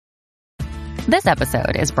This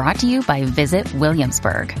episode is brought to you by Visit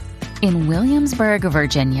Williamsburg. In Williamsburg,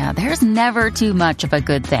 Virginia, there's never too much of a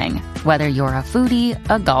good thing. Whether you're a foodie,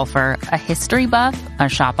 a golfer, a history buff, a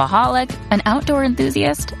shopaholic, an outdoor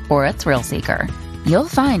enthusiast, or a thrill seeker, you'll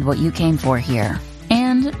find what you came for here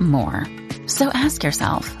and more. So ask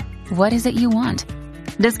yourself, what is it you want?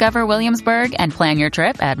 Discover Williamsburg and plan your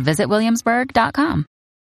trip at visitwilliamsburg.com.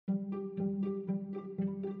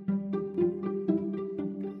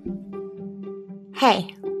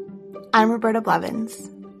 Hey, I'm Roberta Blevins,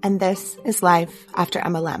 and this is Life After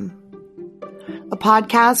MLM, a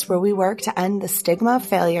podcast where we work to end the stigma of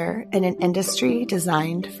failure in an industry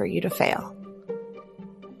designed for you to fail.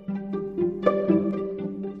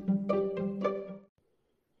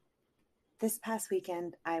 This past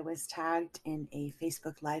weekend, I was tagged in a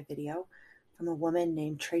Facebook Live video from a woman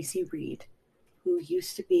named Tracey Reid, who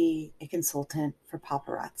used to be a consultant for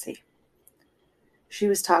paparazzi. She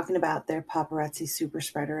was talking about their paparazzi super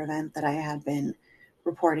spreader event that I had been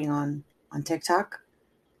reporting on TikTok.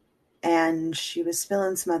 And she was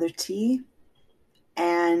spilling some other tea.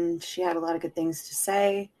 And she had a lot of good things to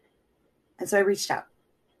say. And so I reached out.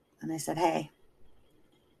 And I said, hey,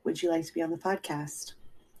 would you like to be on the podcast?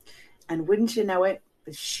 And wouldn't you know it,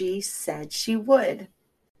 but she said she would.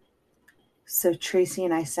 So Tracey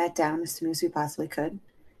and I sat down as soon as we possibly could.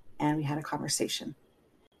 And we had a conversation.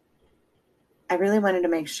 I really wanted to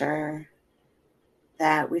make sure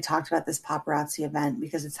that we talked about this paparazzi event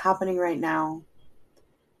because it's happening right now.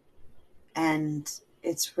 And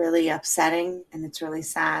it's really upsetting and it's really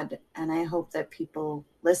sad. And I hope that people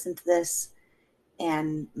listen to this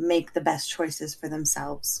and make the best choices for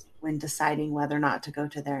themselves when deciding whether or not to go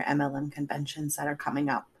to their MLM conventions that are coming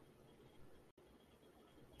up.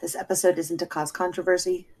 This episode isn't to cause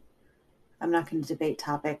controversy. I'm not going to debate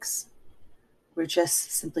topics. We're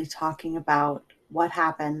just simply talking about what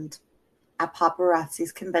happened at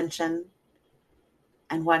paparazzi's convention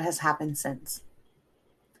and what has happened since.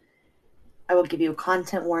 I will give you a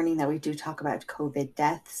content warning that we do talk about COVID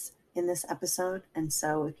deaths in this episode. And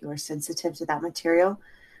so if you are sensitive to that material,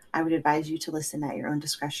 I would advise you to listen at your own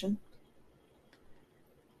discretion.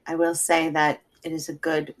 I will say that it is a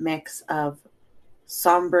good mix of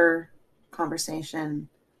somber conversation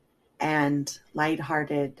and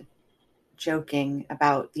lighthearted joking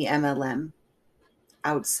about the MLM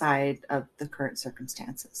outside of the current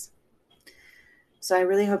circumstances. So I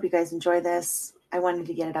really hope you guys enjoy this. I wanted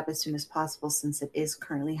to get it up as soon as possible since it is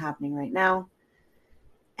currently happening right now.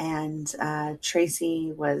 And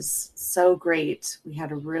Tracey was so great. We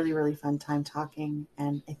had a really, really fun time talking.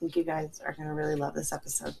 And I think you guys are going to really love this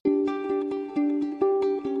episode.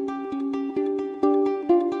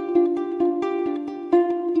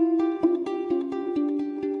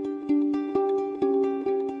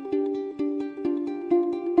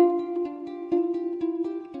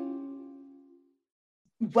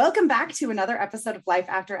 Welcome back to another episode of Life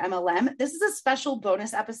After MLM. This is a special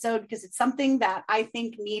bonus episode because it's something that I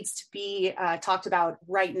think needs to be talked about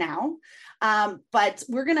right now. But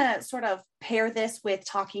we're going to sort of pair this with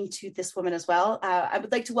talking to this woman as well. I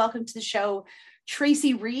would like to welcome to the show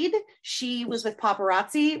Tracey Reid. She was with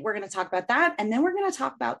paparazzi. We're going to talk about that. And then we're going to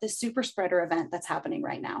talk about this super spreader event that's happening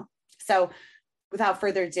right now. So without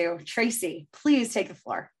further ado, Tracey, please take the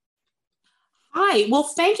floor. Hi. Well,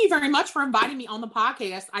 thank you very much for inviting me on the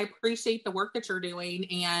podcast. I appreciate the work that you're doing.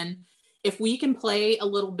 And if we can play a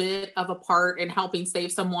little bit of a part in helping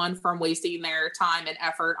save someone from wasting their time and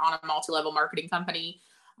effort on a multi-level marketing company,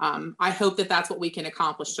 I hope that that's what we can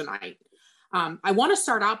accomplish tonight. I want to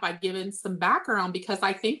start out by giving some background because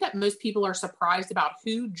I think that most people are surprised about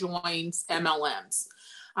who joins MLMs.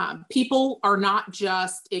 People are not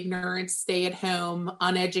just ignorant, stay-at-home,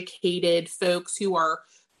 uneducated folks who are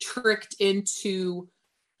tricked into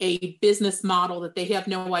a business model that they have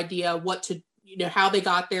no idea what to, how they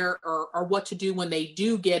got there or what to do when they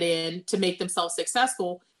do get in to make themselves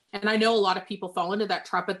successful. And I know a lot of people fall into that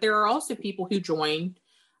trap, but there are also people who join,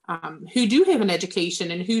 who do have an education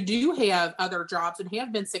and who do have other jobs and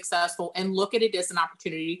have been successful and look at it as an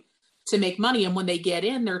opportunity to make money. And when they get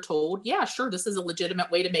in, they're told, yeah, sure, this is a legitimate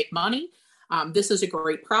way to make money. This is a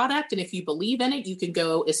great product. And if you believe in it, you can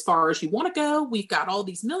go as far as you want to go. We've got all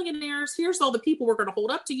these millionaires. Here's all the people we're going to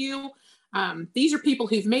hold up to you. These are people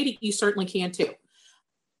who've made it. You certainly can too.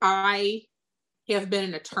 I have been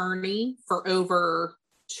an attorney for over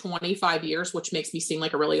 25 years, which makes me seem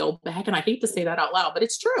like a really old bag. And I hate to say that out loud, but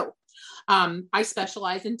it's true. I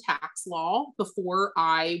specialize in tax law. Before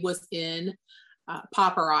I was in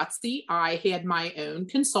paparazzi, I had my own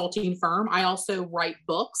consulting firm. I also write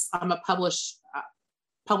books. I'm a published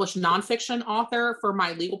nonfiction author for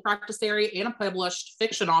my legal practice area and a published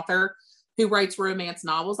fiction author who writes romance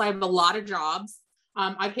novels. I have a lot of jobs.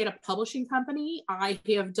 I've had a publishing company. I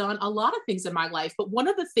have done a lot of things in my life, but one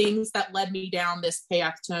of the things that led me down this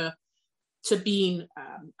path to being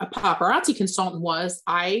a paparazzi consultant was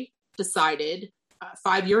I decided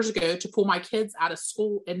 5 years ago to pull my kids out of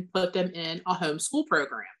school and put them in a homeschool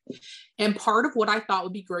program. And part of what I thought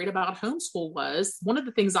would be great about homeschool was one of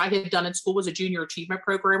the things I had done in school was a junior achievement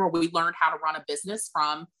program where we learned how to run a business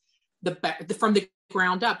from the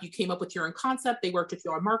ground up. You came up with your own concept. They worked with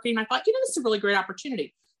you on marketing. I thought, this is a really great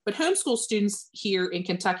opportunity. But homeschool students here in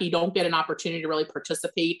Kentucky don't get an opportunity to really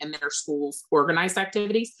participate in their school's organized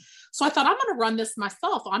activities. So I thought, I'm going to run this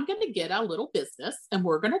myself. I'm going to get a little business and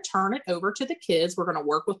we're going to turn it over to the kids. We're going to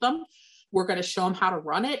work with them. We're going to show them how to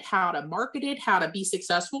run it, how to market it, how to be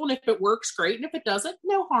successful. And if it works, great. And if it doesn't,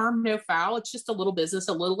 no harm, no foul. It's just a little business,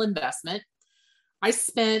 a little investment. I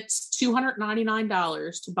spent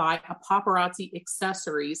 $299 to buy a paparazzi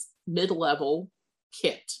accessories mid-level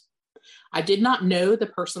kit. I did not know the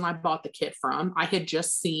person I bought the kit from. I had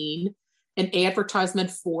just seen an advertisement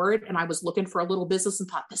for it and I was looking for a little business and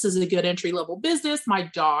thought, this is a good entry-level business. My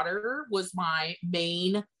daughter was my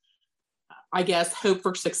main, hope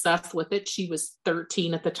for success with it. She was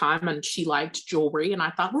 13 at the time and she liked jewelry. And I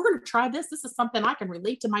thought, we're going to try this. This is something I can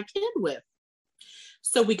relate to my kid with.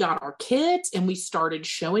 So we got our kit and we started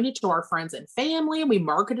showing it to our friends and family and we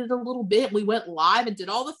marketed a little bit. We went live and did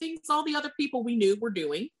all the things all the other people we knew were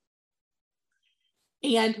doing.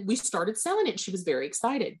 And we started selling it. She was very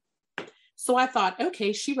excited. So I thought,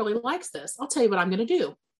 okay, she really likes this. I'll tell you what I'm going to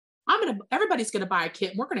do. Everybody's going to buy a kit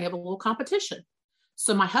and we're going to have a little competition.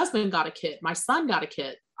 So my husband got a kit. My son got a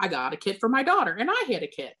kit. I got a kit for my daughter and I had a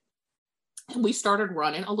kit. And we started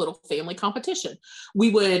running a little family competition. We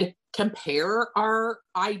would compare our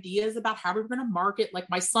ideas about how we were going to market. Like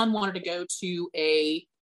my son wanted to go to a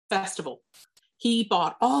festival. He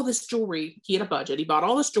bought all this jewelry. He had a budget. He bought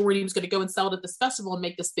all this jewelry. He was going to go and sell it at this festival and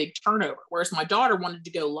make this big turnover. Whereas my daughter wanted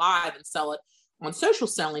to go live and sell it on social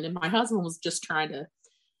selling. And my husband was just trying to,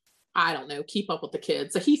 keep up with the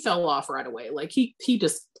kids. So he fell off right away. Like he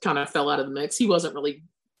just kind of fell out of the mix. He wasn't really,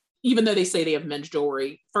 even though they say they have men's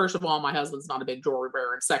jewelry. First of all, my husband's not a big jewelry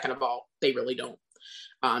wearer. And second of all, they really don't.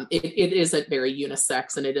 It isn't very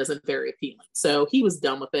unisex and it isn't very appealing. So he was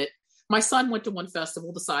done with it. My son went to one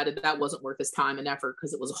festival, decided that wasn't worth his time and effort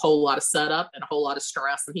because it was a whole lot of setup and a whole lot of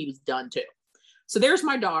stress, and he was done too. So there's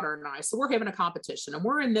my daughter and I. So we're having a competition, and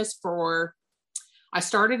we're in this I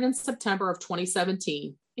started in September of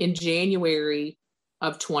 2017. In January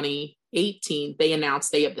of 2018, they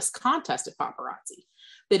announced they have this contest at Paparazzi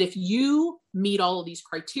that if you meet all of these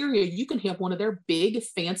criteria, you can have one of their big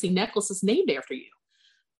fancy necklaces named after you.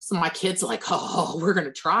 So my kids are like, oh, we're going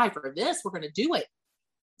to try for this. We're going to do it.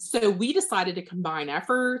 So we decided to combine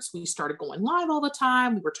efforts. We started going live all the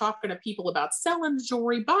time. We were talking to people about selling the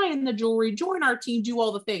jewelry, buying the jewelry, join our team, do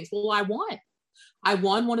all the things. Well, I won. I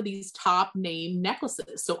won one of these top name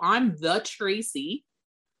necklaces. So I'm the Tracey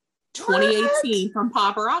 2018 what? From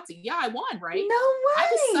Paparazzi. Yeah, I won, right? No way. I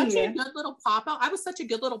was such a good little papa. I was such a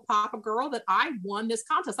good little papa girl that I won this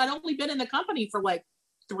contest. I'd only been in the company for like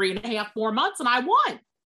 3.5, 4 months and I won.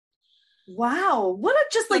 Wow. What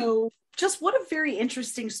a very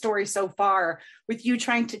interesting story so far with you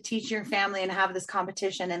trying to teach your family and have this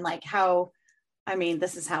competition and like how,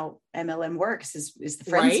 this is how MLM works is the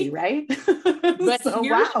frenzy, right? But so,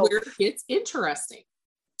 here's where it gets interesting.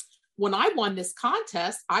 When I won this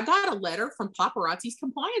contest, I got a letter from Paparazzi's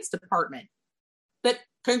compliance department that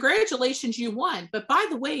congratulations, you won. But by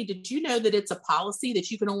the way, did you know that it's a policy that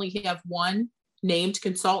you can only have one named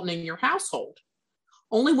consultant in your household?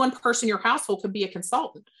 Only one person in your household can be a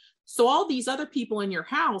consultant. So all these other people in your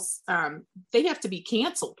house, they have to be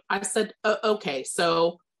canceled. I said, okay.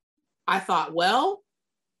 So I thought, well,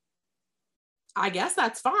 I guess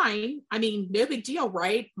that's fine. No big deal,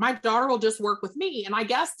 right? My daughter will just work with me. And I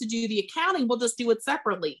guess to do the accounting, we'll just do it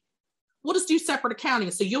separately. We'll just do separate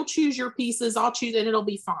accounting. So you'll choose your pieces, I'll choose, and it'll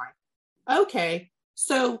be fine. Okay.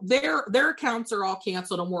 So their accounts are all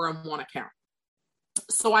canceled and we're on one account.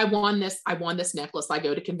 So I won this necklace. I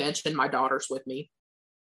go to convention. My daughter's with me.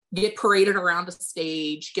 Get paraded around a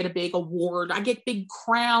stage, get a big award. I get big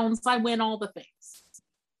crowns. I win all the things.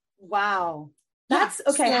 Wow. That's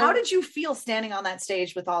okay. So, how did you feel standing on that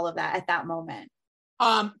stage with all of that at that moment?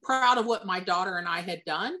 Proud of what my daughter and I had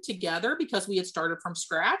done together because we had started from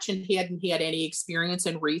scratch and he hadn't had any experience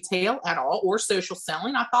in retail at all or social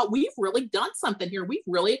selling. I thought we've really done something here. We've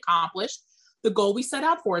really accomplished the goal we set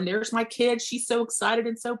out for. And there's my kid. She's so excited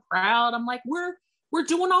and so proud. I'm like, we're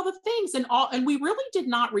doing all the things and we really did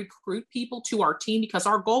not recruit people to our team because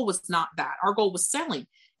our goal was not that. Our goal was selling.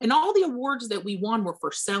 And all the awards that we won were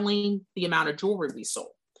for selling the amount of jewelry we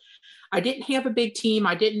sold. I didn't have a big team.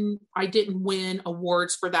 I didn't win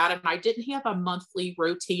awards for that. And I didn't have a monthly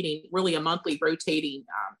rotating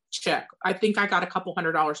check. I think I got a couple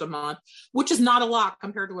 $100 a month, which is not a lot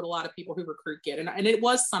compared to what a lot of people who recruit get. And it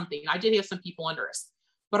was something. I did have some people under us.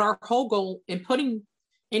 But our whole goal in putting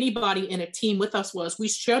anybody in a team with us was we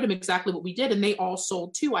showed them exactly what we did. And they all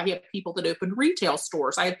sold too. I had people that opened retail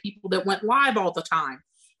stores. I had people that went live all the time.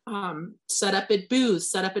 Set up at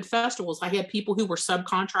booths, set up at festivals. I had people who were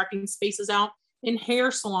subcontracting spaces out in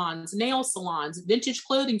hair salons, nail salons, vintage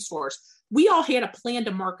clothing stores. We all had a plan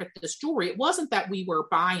to market this jewelry. It wasn't that we were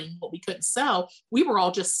buying what we couldn't sell. We were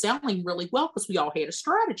all just selling really well because we all had a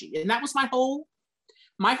strategy. And that was my whole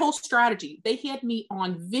strategy. They had me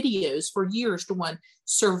on videos for years doing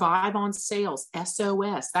survive on sales,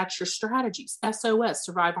 SOS. That's your strategies, SOS,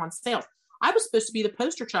 survive on sales. I was supposed to be the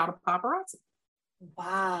poster child of paparazzi.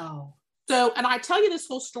 Wow. So, and I tell you this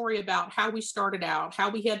whole story about how we started out,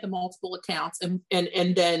 how we had the multiple accounts and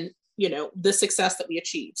then, the success that we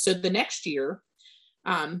achieved. So the next year,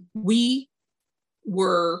 we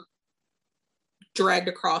were dragged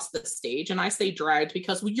across the stage. And I say dragged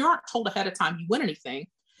because you aren't told ahead of time you win anything.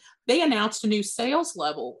 They announced a new sales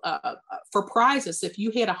level for prizes. If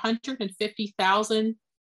you had 150,000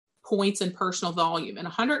 points in personal volume, and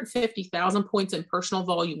 150,000 points in personal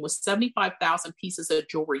volume was 75,000 pieces of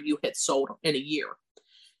jewelry you had sold in a year.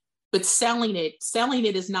 But selling it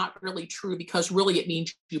is not really true because really it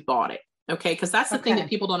means you bought it. Okay. Because that's the thing that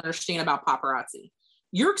people don't understand about paparazzi.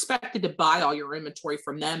 You're expected to buy all your inventory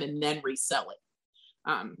from them and then resell it.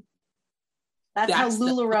 That's how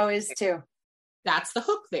LuLaRoe is too. That's the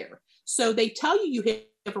hook there. So they tell you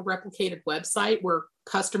have a replicated website where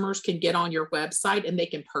customers can get on your website and they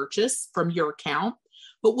can purchase from your account.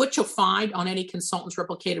 But what you'll find on any consultant's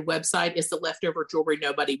replicated website is the leftover jewelry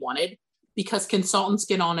nobody wanted, because consultants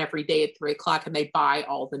get on every day at 3:00 and they buy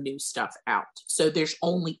all the new stuff out. So there's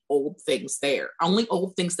only old things there, only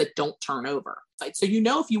old things that don't turn over. So,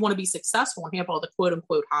 if you want to be successful and have all the quote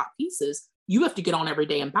unquote hot pieces, you have to get on every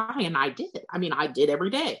day and buy. And I did. I did every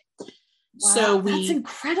day. Wow, so that's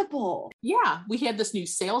incredible. Yeah. We had this new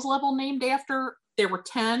sales level named after, there were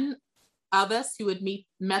 10 of us who had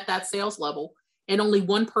met that sales level, and only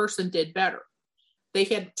one person did better. They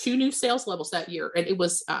had 2 new sales levels that year. And it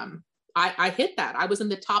was, I hit that. I was in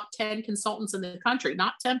the top 10 consultants in the country,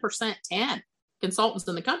 not 10%, 10 consultants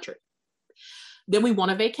in the country. Then we won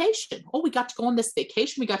a vacation. Oh, we got to go on this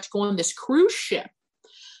vacation. We got to go on this cruise ship.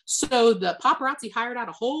 So the paparazzi hired out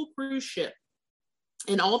a whole cruise ship.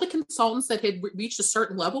 And all the consultants that had reached a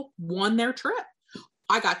certain level won their trip.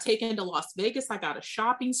 I got taken to Las Vegas. I got a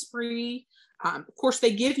shopping spree. Of course,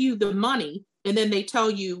 they give you the money and then they tell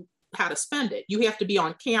you how to spend it. You have to be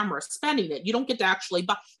on camera spending it. You don't get to actually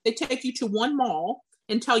buy. They take you to one mall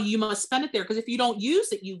and tell you must spend it there, because if you don't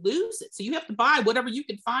use it, you lose it. So you have to buy whatever you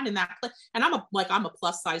can find in that place. And I'm a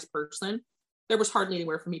plus size person. There was hardly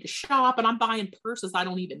anywhere for me to shop, and I'm buying purses I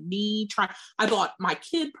don't even need. I bought my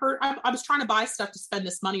kid purse. I was trying to buy stuff to spend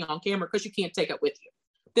this money on camera because you can't take it with you.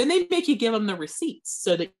 Then they make you give them the receipts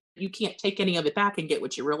so that you can't take any of it back and get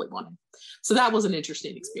what you really wanted. So that was an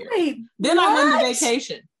interesting experience. Wait, then what? I went to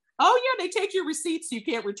vacation. Oh yeah, they take your receipts so you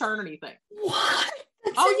can't return anything. What?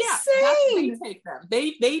 That's insane. Yeah, they take them.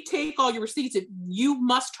 They take all your receipts. You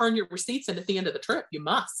must turn your receipts in at the end of the trip. You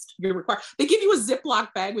must. You're required. They give you a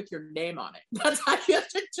Ziploc bag with your name on it. That's how you have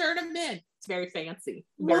to turn them in. It's very fancy.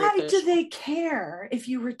 Why do they care if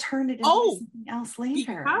you return it into something else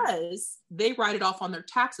later? Because they write it off on their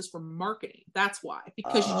taxes for marketing. That's why.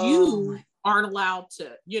 Because you aren't allowed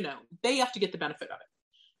to, they have to get the benefit of it.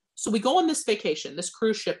 So we go on this vacation, this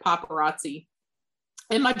cruise ship paparazzi,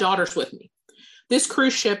 and my daughter's with me. This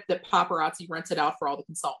cruise ship that paparazzi rented out for all the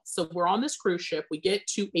consultants. So we're on this cruise ship. We get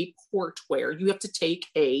to a port where you have to take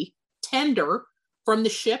a tender from the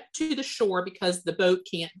ship to the shore because the boat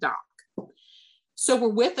can't dock. So we're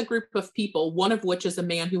with a group of people, one of which is a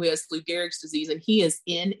man who has Lou Gehrig's disease, and he is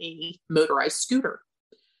in a motorized scooter.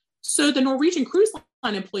 So the Norwegian cruise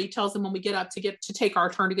line employee tells him when we get up to take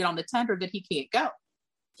our turn to get on the tender that he can't go.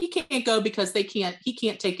 He can't go because he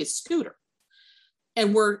can't take his scooter.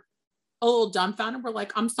 And we're a little dumbfounded. We're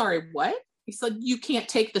like, I'm sorry, what? He said, you can't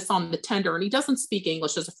take this on the tender. And he doesn't speak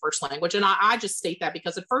English as a first language. And I just state that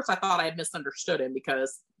because at first I thought I had misunderstood him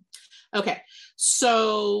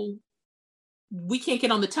so we can't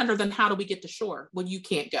get on the tender. Then how do we get to shore? Well, you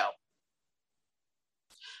can't go.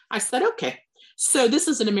 I said, okay. So this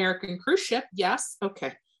is an American cruise ship. Yes.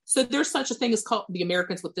 Okay. So there's such a thing as called the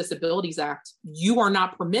Americans with Disabilities Act. You are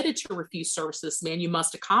not permitted to refuse services, man. You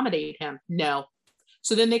must accommodate him. No.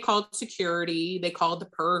 So then they called security, they called the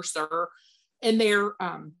purser, and they're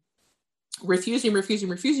refusing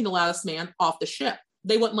to allow this man off the ship.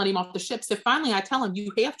 They wouldn't let him off the ship. So finally I tell him,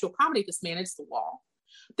 you have to accommodate this man. It's the law.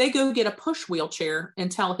 They go get a push wheelchair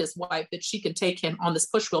and tell his wife that she can take him on this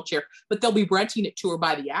push wheelchair, but they'll be renting it to her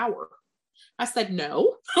by the hour. I said,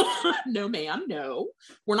 no, no, ma'am, no.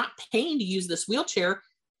 We're not paying to use this wheelchair.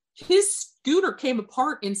 His scooter came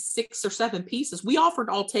apart in 6 or 7 pieces. We offered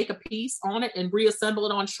I'll take a piece on it and reassemble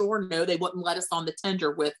it on shore. No, they wouldn't let us on the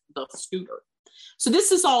tender with the scooter. So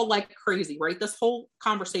this is all like crazy, right? This whole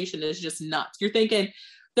conversation is just nuts. You're thinking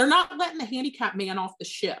they're not letting the handicapped man off the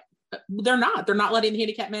ship. They're not letting the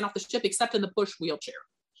handicapped man off the ship except in the push wheelchair.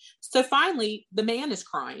 So finally the man is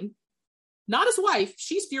crying, not his wife.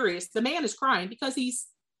 She's furious. The man is crying because he's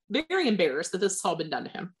very embarrassed that this has all been done to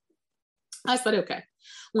him. I said, okay,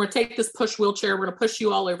 we're going to take this push wheelchair. We're going to push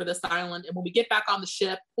you all over this island. And when we get back on the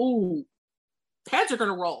ship, ooh, heads are going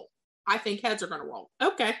to roll. I think heads are going to roll.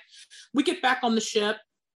 Okay. We get back on the ship.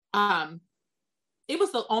 It was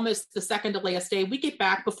almost the second to last day. We get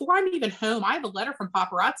back. Before I'm even home, I have a letter from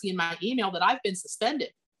paparazzi in my email that I've been suspended.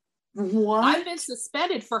 What? I've been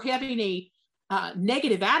suspended for having a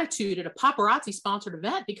negative attitude at a paparazzi sponsored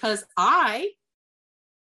event because I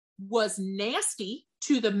was nasty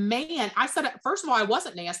to the man. I said, first of all, I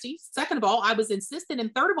wasn't nasty. Second of all, I was insistent.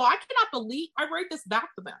 And third of all, I cannot believe, I write this back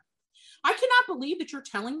to them. I cannot believe that you're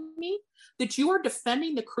telling me that you are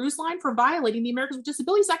defending the cruise line for violating the Americans with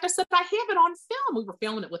Disabilities Act. I said, I have it on film. We were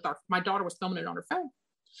filming it with my daughter was filming it on her phone.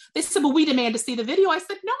 They said, well, we demand to see the video. I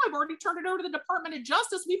said, no, I've already turned it over to the Department of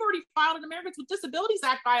Justice. We've already filed an Americans with Disabilities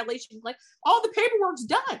Act violation. Like all the paperwork's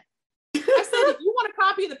done. I said, if you want a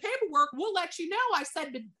copy of the paperwork, we'll let you know. I said,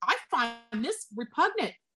 but I find this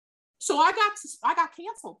repugnant. So I got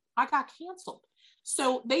canceled.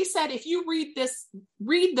 So they said, if you read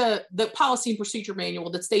the policy and procedure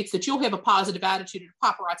manual that states that you'll have a positive attitude at a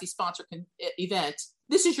paparazzi sponsored event,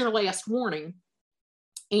 this is your last warning.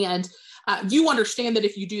 And you understand that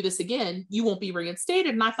if you do this again, you won't be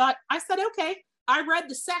reinstated. And I said, okay, I read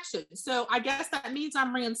the section. So I guess that means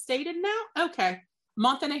I'm reinstated now. Okay. A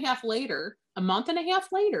month and a half later,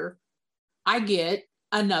 I get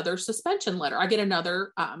another suspension letter.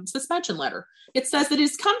 Suspension letter. It says that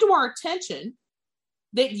it's come to our attention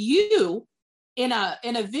that you, in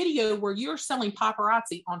a video where you're selling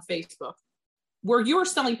paparazzi on Facebook,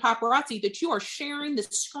 that you are sharing the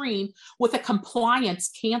screen with a compliance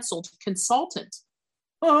canceled consultant.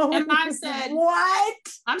 Oh, and I said, what?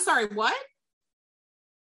 I'm sorry, what?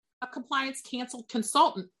 A compliance canceled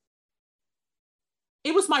consultant.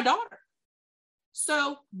 It was my daughter.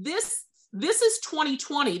 So this is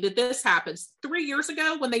 2020 that this happens. 3 years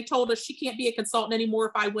ago when they told us she can't be a consultant anymore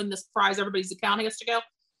if I win this prize, everybody's accounting has to go.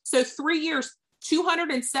 So 3 years,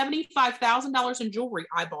 $275,000 in jewelry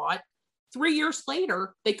I bought. 3 years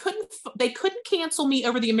later, they couldn't cancel me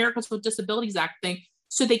over the Americans with Disabilities Act thing.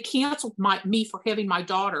 So they canceled me for having my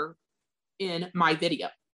daughter in my video.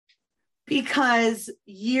 Because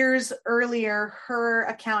years earlier, her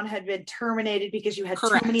account had been terminated because you had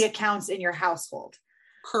Correct. too many accounts in your household.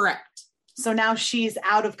 Correct. So now she's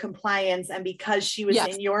out of compliance. And because she was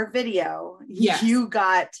Yes. in your video, Yes. you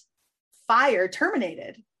got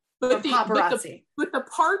terminated from paparazzi. But the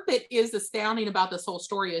part that is astounding about this whole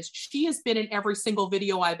story is she has been in every single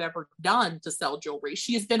video I've ever done to sell jewelry.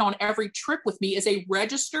 She has been on every trip with me as a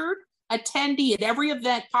registered attendee at every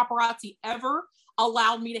event paparazzi ever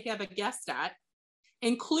allowed me to have a guest at,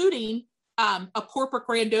 including a corporate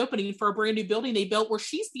grand opening for a brand new building they built where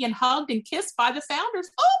she's being hugged and kissed by the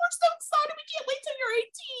founders. Oh, we're so excited. We can't wait till you're 18.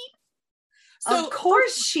 So of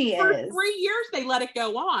course she for is. 3 years they let it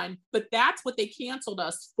go on, but that's what they canceled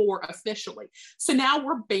us for officially. So now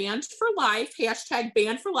we're banned for life. Hashtag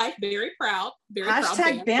banned for life. Very proud. Very Hashtag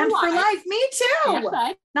proud. banned for life. Me too.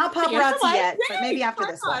 Hashtag Not paparazzi yet, but maybe after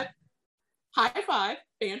this one. High five.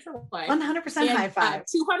 Banned for life. 100% high five.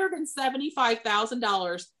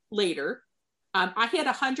 $275,000 later, I had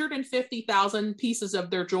 150,000 pieces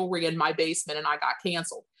of their jewelry in my basement and I got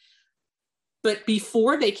canceled. But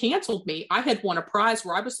before they canceled me, I had won a prize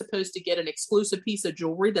where I was supposed to get an exclusive piece of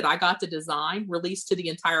jewelry that I got to design, released to the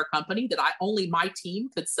entire company that only my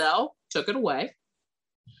team could sell, took it away.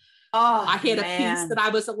 Oh, I had a piece that I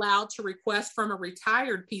was allowed to request from a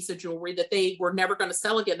retired piece of jewelry that they were never going to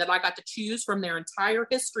sell again, that I got to choose from their entire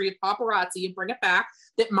history of paparazzi and bring it back,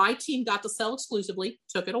 that my team got to sell exclusively,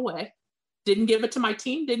 took it away. Didn't give it to my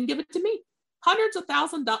team, didn't give it to me. Hundreds of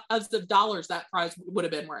thousands of dollars that prize would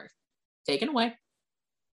have been worth. Taken away.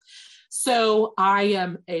 So I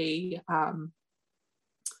am a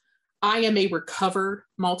recovered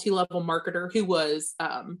multi-level marketer who was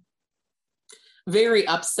very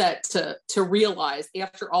upset to realize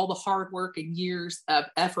after all the hard work and years of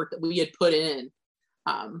effort that we had put in,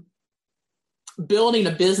 building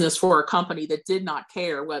a business for a company that did not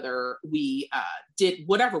care whether we did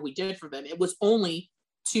whatever we did for them. It was only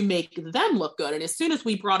to make them look good. And as soon as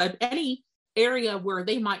we brought up any area where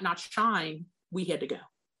they might not shine, we had to go.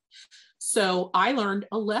 So I learned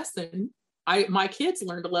a lesson. My kids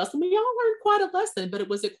learned a lesson. We all learned quite a lesson, but it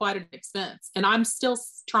was at quite an expense. And I'm still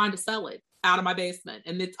trying to sell it out of my basement.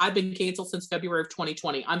 And I've been canceled since February of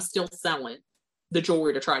 2020. I'm still selling the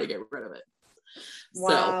jewelry to try to get rid of it. Wow.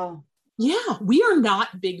 So, yeah, we are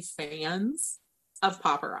not big fans of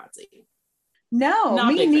paparazzi. No,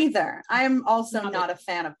 Not me big neither. I am also Not not big. a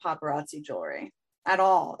fan of paparazzi jewelry at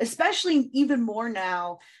all, especially even more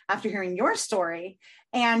now after hearing your story,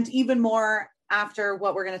 and even more after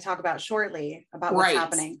what we're going to talk about shortly about what's Right.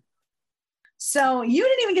 happening. So you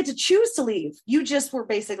didn't even get to choose to leave. You just were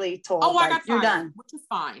basically told, I like, got you're fired, done. which is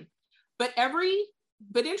fine. But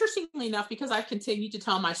interestingly enough, because I've continued to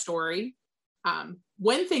tell my story,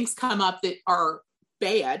 when things come up that are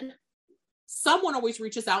bad, someone always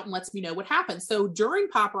reaches out and lets me know what happened. So during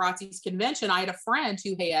paparazzi's convention, I had a friend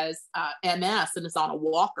who has MS and is on a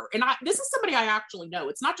walker. And this is somebody I actually know.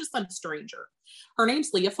 It's not just some stranger. Her name's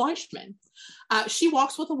Leah Fleischman. She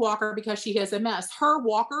walks with a walker because she has MS. Her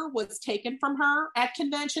walker was taken from her at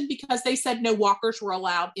convention because they said no walkers were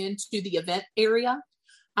allowed into the event area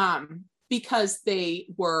because they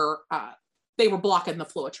were blocking the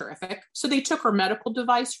flow of traffic. So they took her medical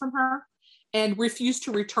device from her and refused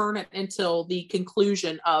to return it until the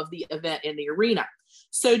conclusion of the event in the arena.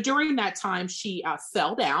 So during that time, she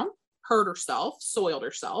fell down, hurt herself, soiled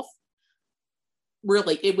herself.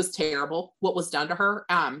 Really, it was terrible what was done to her.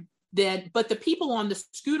 But the people on the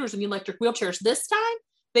scooters and the electric wheelchairs this time,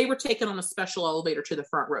 they were taken on a special elevator to the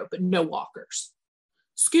front row, but no walkers.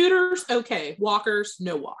 Scooters, okay. Walkers,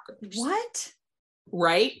 no walkers. What?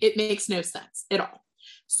 Right? It makes no sense at all.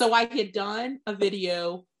 So I had done a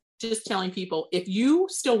video just telling people, if you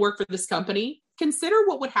still work for this company, consider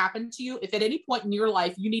what would happen to you if at any point in your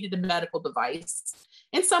life you needed a medical device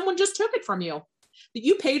and someone just took it from you. That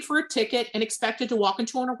you paid for a ticket and expected to walk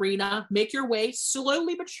into an arena, make your way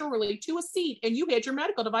slowly but surely to a seat, and you had your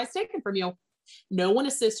medical device taken from you. No one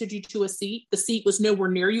assisted you to a seat. The seat was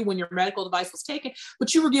nowhere near you when your medical device was taken,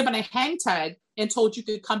 but you were given a hang tag and told you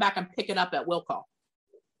could come back and pick it up at will call.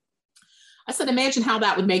 I said, imagine how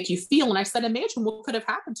that would make you feel. And I said, imagine what could have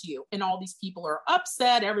happened to you. And all these people are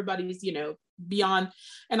upset. Everybody's, beyond.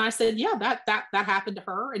 And I said, yeah, that happened to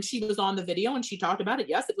her. And she was on the video and she talked about it.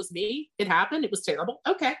 Yes, it was me. It happened. It was terrible.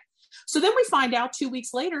 Okay. So then we find out 2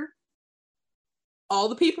 weeks later, all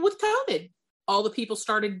the people with COVID, all the people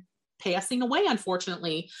started passing away,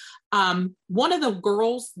 unfortunately. One of the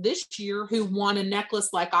girls this year who won a necklace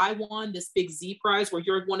like I won, this big Z prize where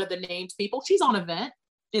you're one of the named people, she's on a vent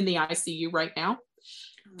in the ICU right now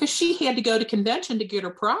because she had to go to convention to get her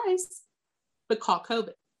prize, but caught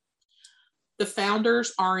COVID. The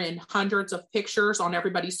founders are in hundreds of pictures on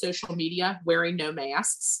everybody's social media wearing no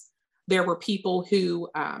masks. There were people who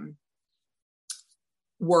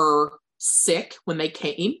were sick when they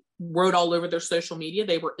came, wrote all over their social media.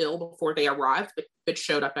 They were ill before they arrived, but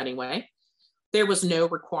showed up anyway. There was no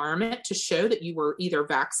requirement to show that you were either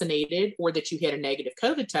vaccinated or that you had a negative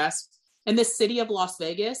COVID test. And the city of Las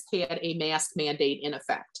Vegas had a mask mandate in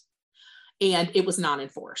effect, and it was not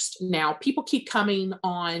enforced. Now, people keep coming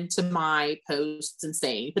on to my posts and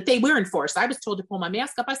saying, but they were enforced. I was told to pull my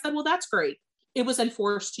mask up. I said, well, that's great. It was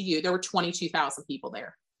enforced to you. There were 22,000 people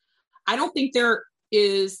there. I don't think there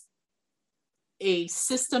is a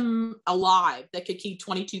system alive that could keep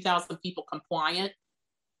 22,000 people compliant.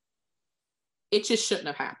 It just shouldn't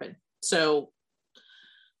have happened. So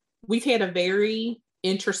we've had a very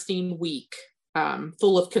interesting week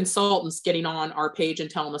full of consultants getting on our page and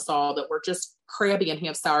telling us all that we're just crabby and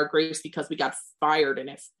have sour grapes because we got fired. And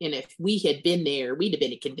if we had been there, we'd have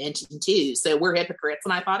been at convention too. So we're hypocrites.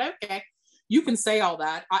 And I thought, okay, you can say all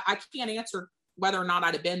that. I can't answer whether or not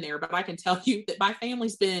I'd have been there, but I can tell you that my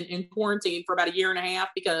family's been in quarantine for about a year and a half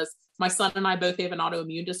because my son and I both have an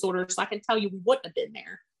autoimmune disorder. So I can tell you we wouldn't have been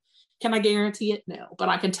there. Can I guarantee it? No, but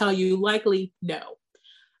I can tell you likely no.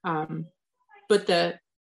 But the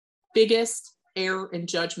biggest error in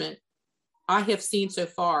judgment I have seen so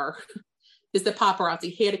far is that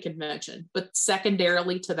paparazzi had a convention, but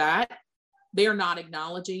secondarily to that, they are not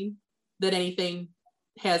acknowledging that anything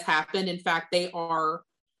has happened. In fact, they are,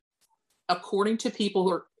 according to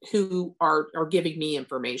people who are giving me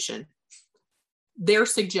information, they're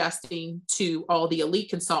suggesting to all the elite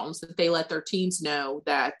consultants that they let their teams know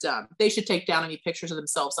that they should take down any pictures of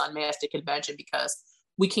themselves unmasked at convention because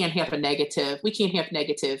we can't have negative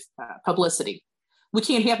publicity. We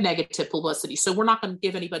can't have negative publicity. So we're not going to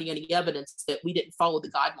give anybody any evidence that we didn't follow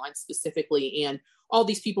the guidelines specifically. And all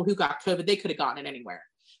these people who got COVID, they could have gotten it anywhere.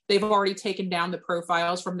 They've already taken down the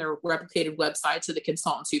profiles from their replicated websites of the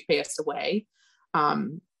consultants who passed away.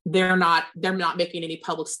 They're not making any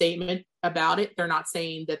public statement about it. They're not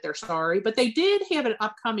saying that they're sorry, but they did have an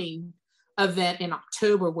upcoming event in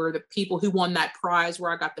October where the people who won that prize,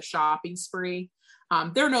 where I got the shopping spree,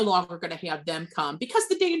 they're no longer going to have them come because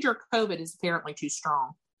the danger of COVID is apparently too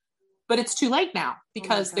strong. But it's too late now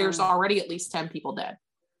because there's already at least 10 people dead.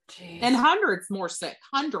 Jeez. And hundreds more sick,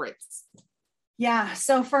 hundreds. Yeah.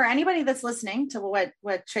 So for anybody that's listening to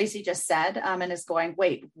what Tracey just said and is going,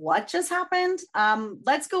 wait, what just happened?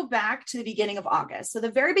 Let's go back to the beginning of August. So the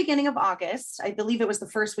very beginning of August, I believe it was the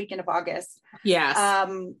first weekend of August. Yes.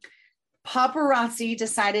 Paparazzi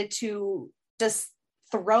decided to just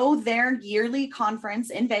throw their yearly conference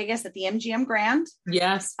in Vegas at the MGM Grand.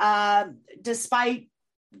 Yes. Despite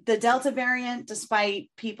the Delta variant, despite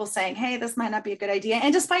people saying, hey, this might not be a good idea.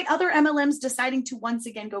 And despite other MLMs deciding to once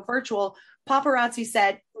again go virtual, paparazzi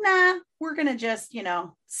said, nah, we're going to just,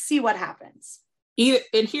 see what happens.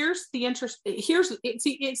 And here's the interest. It's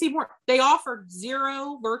even more. They offered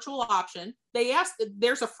 0 virtual option. They asked,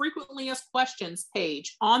 there's a frequently asked questions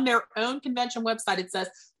page on their own convention website. It says,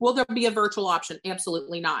 will there be a virtual option?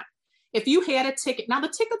 Absolutely not. If you had a ticket, now the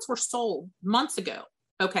tickets were sold months ago.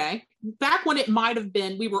 Okay. Back when it might have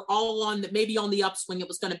been, we were all on that, maybe on the upswing, it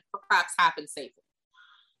was going to perhaps happen safely.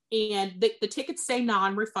 And the tickets say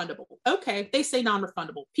non-refundable. Okay. They say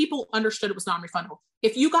non-refundable. People understood it was non-refundable.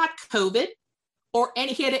 If you got COVID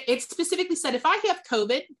it specifically said, if I have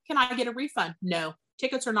COVID, can I get a refund? No,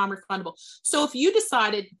 tickets are non-refundable. So if you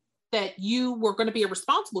decided that you were going to be a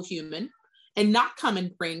responsible human and not come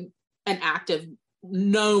and bring an active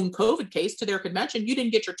known COVID case to their convention, you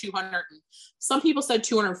didn't get your some people said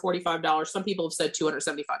 $245. Some people have said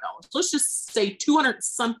 $275. Let's just say $200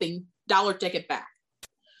 something ticket back.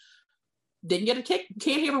 Didn't get a ticket,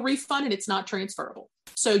 can't have a refund, and it's not transferable.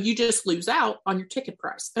 So you just lose out on your ticket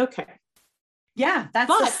price. Okay. Yeah. That's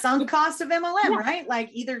the sunk cost of MLM, right? Like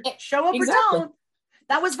either show up or don't.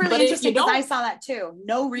 That was really interesting because I saw that too.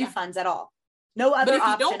 No refunds at all. No other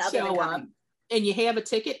option other than coming. And you have a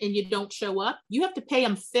ticket and you don't show up, you have to pay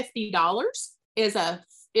them $50 as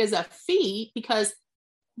a fee because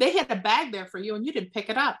they had a bag there for you and you didn't pick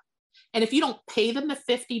it up. And if you don't pay them the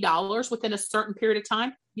 $50 within a certain period of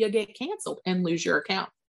time, you'll get canceled and lose your account.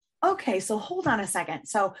 Okay, so hold on a second.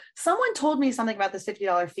 So someone told me something about this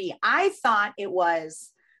 $50 fee. I thought it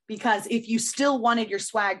was because if you still wanted your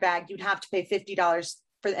swag bag, you'd have to pay $50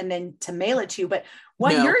 and then to mail it to you. But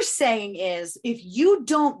what you're saying is if you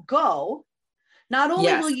don't go, not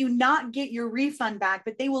only will you not get your refund back,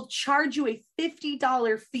 but they will charge you a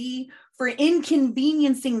 $50 fee for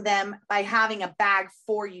inconveniencing them by having a bag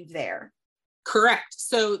for you there. Correct.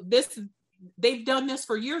 So they've done this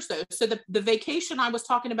for years though. So the vacation I was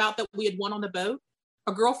talking about that we had won on the boat,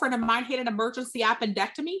 a girlfriend of mine had an emergency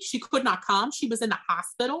appendectomy. She could not come. She was in the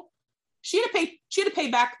hospital. She had to pay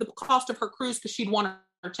back the cost of her cruise because she'd won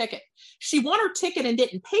her ticket. She won her ticket and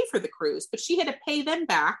didn't pay for the cruise, but she had to pay them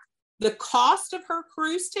back the cost of her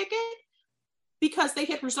cruise ticket because they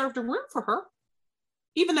had reserved a room for her,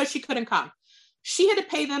 even though she couldn't come. She had to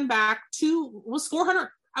pay them back was $400.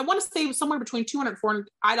 I want to say it was somewhere between $200 and $400.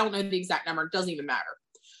 I don't know the exact number. It doesn't even matter.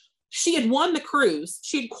 She had won the cruise.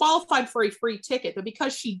 She had qualified for a free ticket, but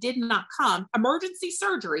because she did not come, emergency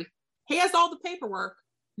surgery, has all the paperwork,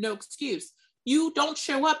 no excuse. You don't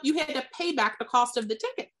show up. You had to pay back the cost of the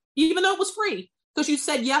ticket, even though it was free, because you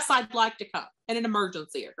said, yes, I'd like to come, and an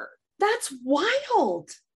emergency occurred. That's wild.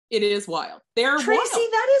 It is wild. Tracey,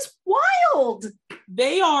 that is wild.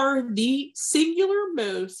 They are the singular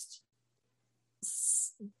most,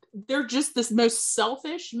 they're just this most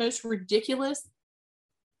selfish, most ridiculous.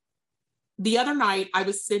 The other night I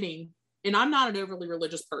was sitting, and I'm not an overly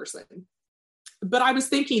religious person, but I was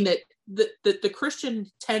thinking that the Christian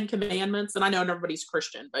 10 commandments, and I know everybody's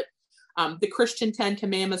Christian, but the Christian 10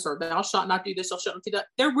 commandments, or thou shalt not do this, thou shalt not do that.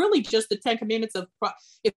 They're really just the 10 commandments of,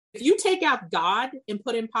 if you take out God and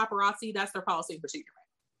put in paparazzi, that's their policy and procedure.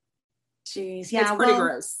 Jeez. Yeah. It's pretty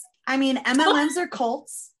gross. I mean, MLMs are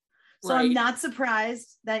cults. So right. I'm not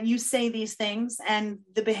surprised that you say these things, and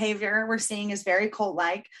the behavior we're seeing is very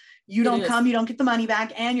cult-like. You don't come, you don't get the money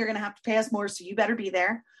back, and you're going to have to pay us more. So you better be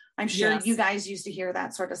there. I'm sure you guys used to hear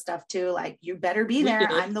that sort of stuff too. Like, you better be there.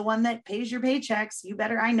 I'm the one that pays your paychecks. You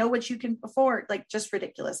better, I know what you can afford. Like, just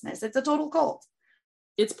ridiculousness. It's a total cult.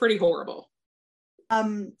 It's pretty horrible.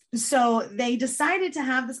 So they decided to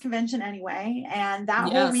have this convention anyway. And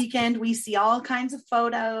that whole weekend, we see all kinds of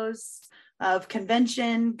photos of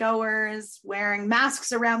convention goers wearing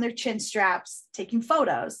masks around their chin straps, taking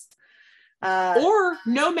photos. Or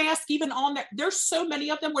no mask even on there. There's so many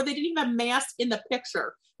of them where they didn't even have mask in the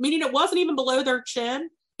picture, meaning it wasn't even below their chin.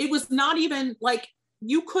 It was not even like,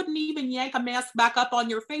 you couldn't even yank a mask back up on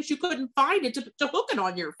your face. You couldn't find it to hook it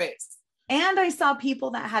on your face. And I saw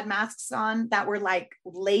people that had masks on that were like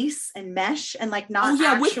lace and mesh and like not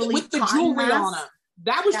actually with the jewelry masks on them.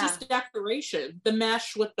 That was just decoration. The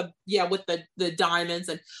mesh with the diamonds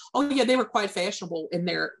and they were quite fashionable in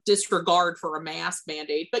their disregard for a mask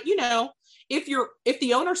mandate. But if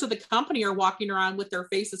the owners of the company are walking around with their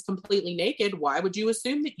faces completely naked, why would you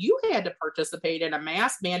assume that you had to participate in a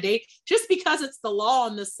mask mandate just because it's the law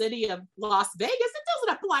in the city of Las Vegas? It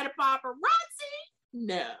doesn't apply to paparazzi.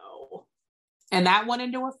 No. And that went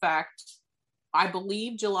into effect, I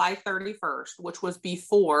believe, July 31st, which was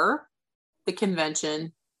before the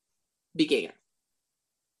convention began.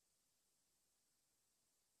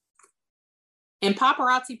 And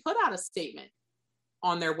paparazzi put out a statement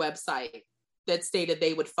on their website that stated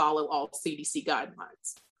they would follow all CDC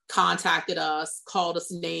guidelines, contacted us, called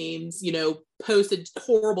us names, posted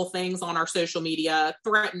horrible things on our social media,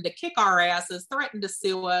 threatened to kick our asses, threatened to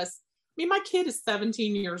sue us. I mean, my kid is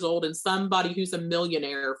 17 years old and somebody who's a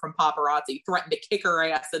millionaire from paparazzi threatened to kick her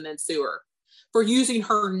ass and then sue her for using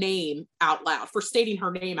her name out loud, for stating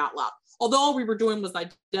her name out loud. Although all we were doing was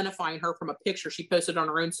identifying her from a picture she posted on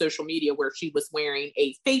her own social media where she was wearing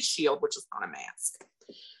a face shield, which is not a mask.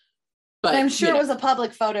 But I'm sure it was a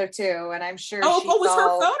public photo too. And I'm sure it was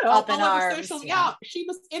her photo up in all arms. Over social. Yeah, she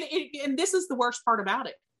was, and this is the worst part about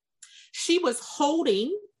it. She was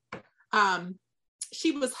holding,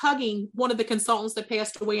 she was hugging one of the consultants that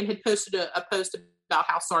passed away and had posted a post about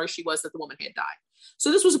how sorry she was that the woman had died.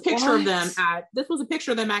 So this was a picture of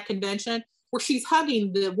them at convention where she's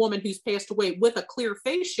hugging the woman who's passed away with a clear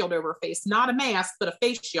face shield over her face, not a mask, but a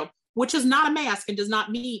face shield, which is not a mask and does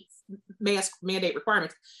not meet mask mandate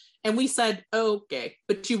requirements. And we said, okay,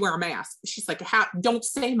 but you wear a mask. She's like, don't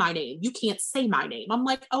say my name. You can't say my name. I'm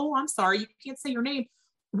like, oh, I'm sorry. You can't say your name.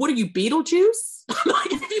 What are you, Beetlejuice?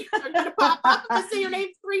 Like, you're going to pop up and say your name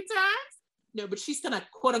 3 times? No, but she's going to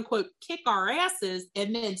quote unquote kick our asses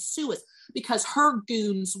and then sue us because her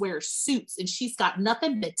goons wear suits and she's got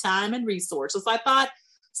nothing but time and resources. I thought,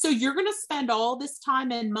 so you're going to spend all this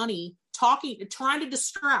time and money trying to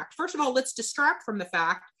distract. First of all, let's distract from the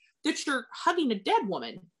fact that you're hugging a dead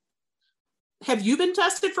woman. Have you been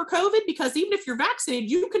tested for COVID? Because even if you're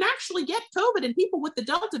vaccinated, you can actually get COVID, and people with the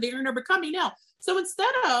Delta variant are becoming ill. So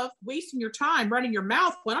instead of wasting your time running your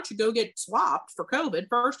mouth, why don't you go get swabbed for COVID,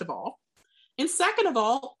 first of all? And second of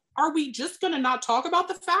all, are we just going to not talk about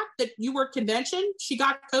the fact that you were at convention? She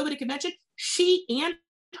got COVID at convention. She and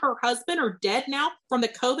her husband are dead now from the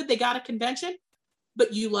COVID they got at convention.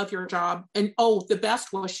 But you love your job. And the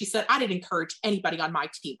best was she said, I didn't encourage anybody on my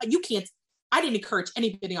team. I didn't encourage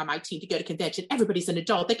anybody on my team to go to convention. Everybody's an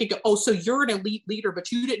adult. They could go, so you're an elite leader,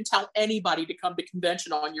 but you didn't tell anybody to come to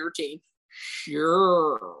convention on your team.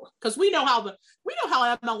 Sure. Because we know how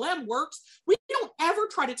MLM works. We don't ever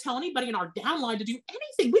try to tell anybody in our downline to do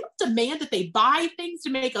anything. We don't demand that they buy things to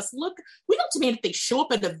make us look. We don't demand that they show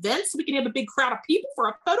up at events so we can have a big crowd of people for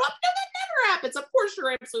a photo op. No, that never happens. Of course,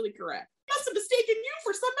 you're absolutely correct. I must have mistaken you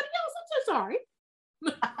for somebody else. I'm so sorry.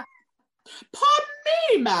 Pardon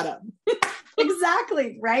me, madam.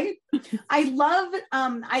 Exactly, right? I love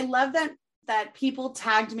that people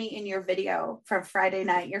tagged me in your video from Friday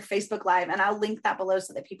night, your Facebook Live, and I'll link that below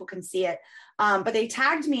so that people can see it. But they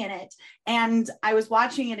tagged me in it, and I was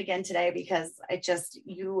watching it again today because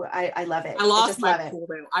I love it. I lost my cool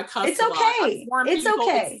though. I cussed. It's okay. It's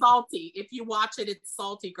okay. It's salty. If you watch it, it's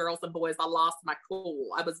salty, girls and boys. I lost my cool.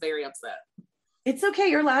 I was very upset. It's okay.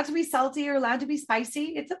 You're allowed to be salty. You're allowed to be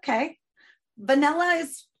spicy. It's okay. Vanilla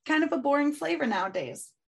is kind of a boring flavor nowadays.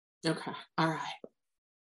 Okay. All right.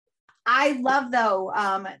 I love though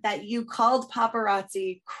that you called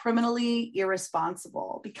paparazzi criminally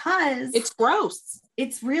irresponsible because it's gross.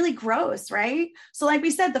 It's really gross, right? So like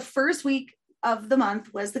we said, the first week of the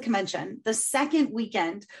month was the convention. The second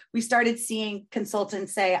weekend, we started seeing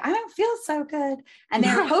consultants say, I don't feel so good. And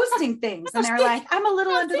they're posting things and they're like, I'm a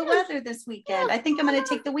little under the weather this weekend. I think I'm going to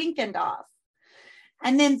take the weekend off.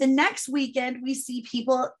 And then the next weekend, we see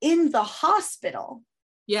people in the hospital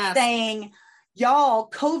saying, y'all,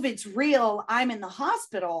 COVID's real. I'm in the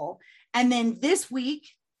hospital. And then this week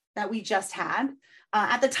that we just had,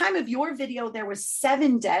 at the time of your video, there was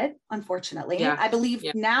 7 dead, unfortunately. I believe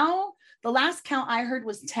now the last count I heard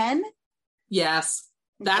was 10. Yes.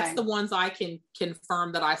 That's Okay. the ones I can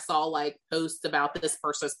confirm that I saw like posts about this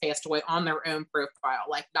person's passed away on their own profile,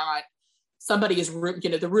 like not somebody is,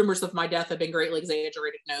 the rumors of my death have been greatly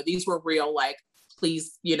exaggerated. No, these were real, like,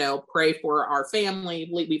 please, pray for our family.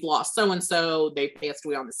 We've lost so-and-so. They passed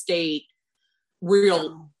away on the state.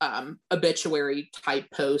 Real obituary type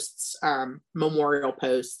posts, memorial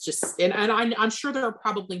posts, and I'm sure there are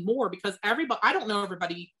probably more because I don't know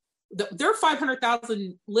everybody. There are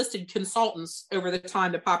 500,000 listed consultants over the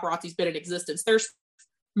time that paparazzi's been in existence. There's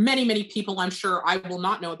many, many people I'm sure I will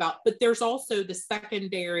not know about, but there's also the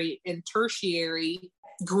secondary and tertiary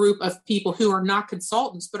group of people who are not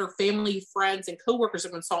consultants, but are family, friends, and coworkers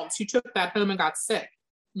of consultants who took that home and got sick.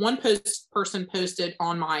 One person posted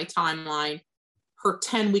on my timeline, her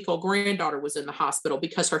 10-week-old granddaughter was in the hospital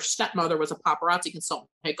because her stepmother was a paparazzi consultant,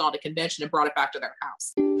 had gone to convention and brought it back to their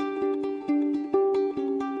house.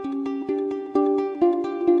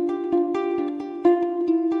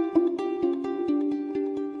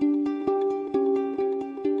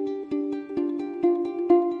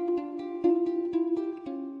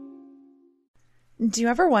 Do you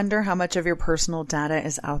ever wonder how much of your personal data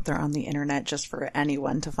is out there on the internet just for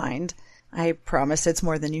anyone to find? I promise it's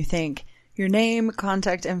more than you think. Your name,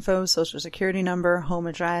 contact info, social security number, home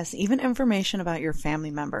address, even information about your family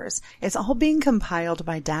members. It's all being compiled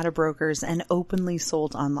by data brokers and openly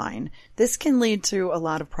sold online. This can lead to a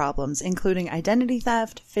lot of problems, including identity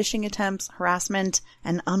theft, phishing attempts, harassment,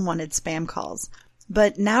 and unwanted spam calls.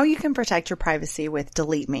 But now you can protect your privacy with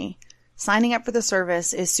Delete Me. Signing up for the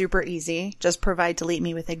service is super easy. Just provide Delete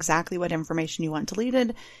Me with exactly what information you want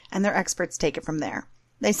deleted, and their experts take it from there.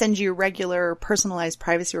 They send you regular, personalized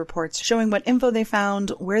privacy reports showing what info they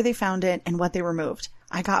found, where they found it, and what they removed.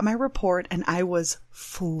 I got my report and I was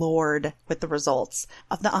floored with the results.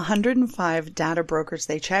 Of the 105 data brokers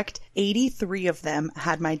they checked, 83 of them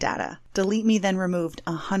had my data. Delete Me then removed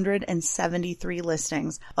 173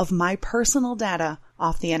 listings of my personal data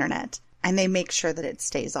off the internet. And they make sure that it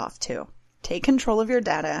stays off too. Take control of your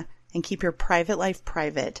data and keep your private life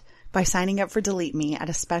private by signing up for Delete Me at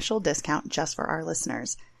a special discount just for our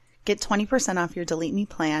listeners. Get 20% off your Delete Me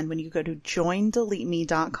plan when you go to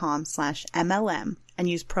joindeleteme.com/MLM and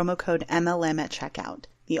use promo code MLM at checkout.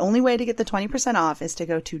 The only way to get the 20% off is to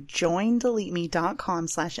go to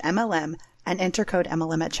joindeleteme.com/MLM and enter code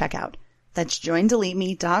MLM at checkout. That's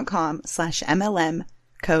joindeleteme.com/MLM,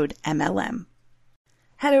 code MLM.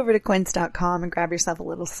 Head over to quince.com and grab yourself a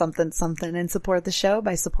little something and support the show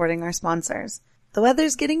by supporting our sponsors. The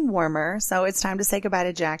weather's getting warmer, so it's time to say goodbye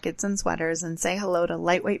to jackets and sweaters and say hello to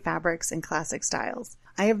lightweight fabrics and classic styles.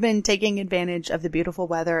 I have been taking advantage of the beautiful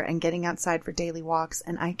weather and getting outside for daily walks,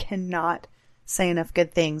 and I cannot say enough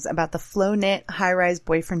good things about the flow knit high-rise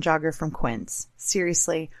boyfriend jogger from Quince.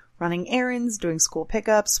 Seriously, running errands, doing school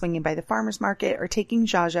pickups, swinging by the farmer's market, or taking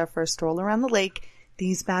Jaja for a stroll around the lake,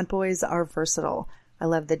 these bad boys are versatile. I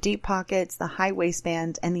love the deep pockets, the high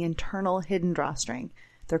waistband, and the internal hidden drawstring.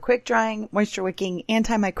 They're quick drying, moisture wicking,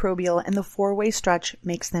 antimicrobial, and the 4-way stretch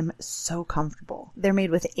makes them so comfortable. They're made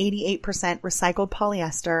with 88% recycled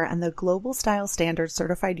polyester, and the Global Style Standard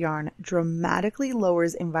certified yarn dramatically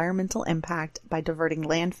lowers environmental impact by diverting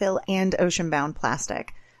landfill and ocean-bound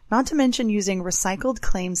plastic. Not to mention using recycled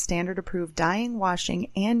claim standard approved dyeing, washing,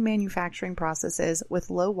 and manufacturing processes with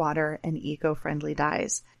low water and eco-friendly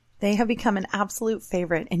dyes. They have become an absolute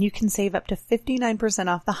favorite, and you can save up to 59%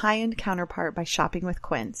 off the high-end counterpart by shopping with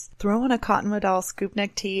Quince. Throw on a cotton modal scoop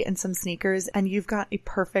neck tee and some sneakers, and you've got a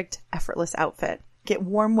perfect, effortless outfit. Get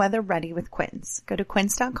warm weather ready with Quince. Go to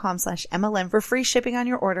quince.com/MLM for free shipping on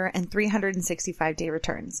your order and 365-day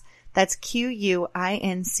returns. That's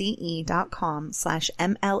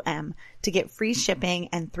QUINCE.com/MLM to get free shipping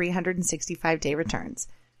and 365-day returns.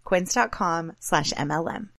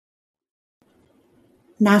 Quince.com/MLM.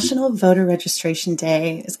 National Voter Registration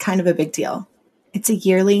Day is kind of a big deal. It's a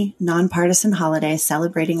yearly, nonpartisan holiday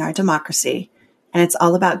celebrating our democracy, and it's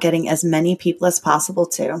all about getting as many people as possible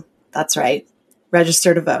to, that's right,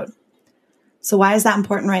 register to vote. So why is that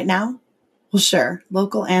important right now? Well, sure,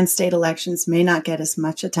 local and state elections may not get as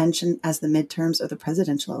much attention as the midterms or the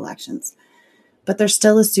presidential elections, but they're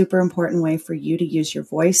still a super important way for you to use your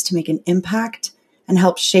voice to make an impact and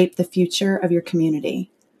help shape the future of your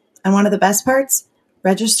community. And one of the best parts?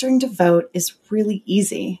 Registering to vote is really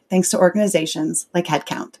easy thanks to organizations like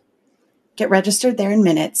HeadCount. Get registered there in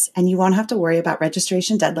minutes, and you won't have to worry about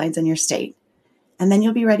registration deadlines in your state. And then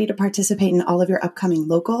you'll be ready to participate in all of your upcoming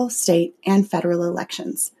local, state, and federal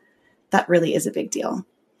elections. That really is a big deal.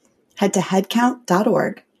 Head to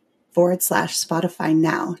headcount.org/Spotify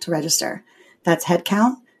now to register. That's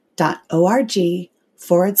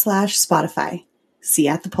headcount.org/Spotify. See you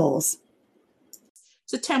at the polls.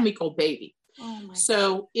 It's a 10-week-old baby. Oh my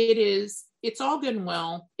so it's all good and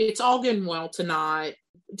well. It's all good and well to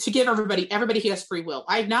give everybody has free will.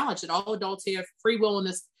 I acknowledge that all adults have free will in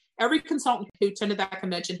this. Every consultant who attended that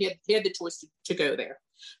convention had the choice to go there.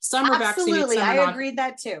 Some are vaccinated. Absolutely. Some are I not. agreed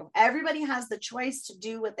that too. Everybody has the choice to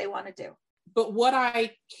do what they want to do. But what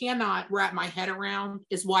I cannot wrap my head around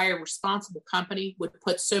is why a responsible company would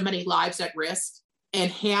put so many lives at risk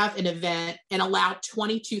and have an event and allow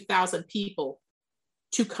 22,000 people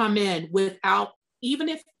to come in without, even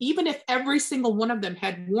if every single one of them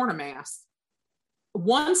had worn a mask,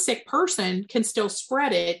 one sick person can still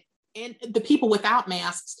spread it. And the people without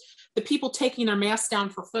masks, the people taking their masks down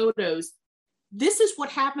for photos. This is what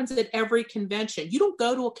happens at every convention. You don't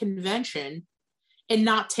go to a convention and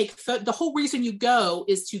not take the whole reason you go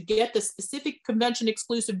is to get the specific convention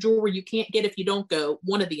exclusive jewelry you can't get if you don't go.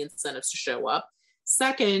 One of the incentives to show up.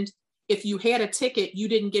 Second, if you had a ticket, you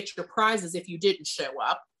didn't get your prizes if you didn't show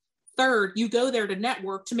up. Third, you go there to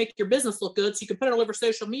network to make your business look good so you can put it all over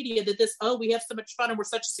social media that we have so much fun and we're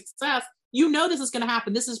such a success. You know this is going to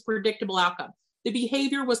happen. This is predictable outcome. The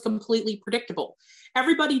behavior was completely predictable.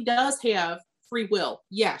 Everybody does have free will.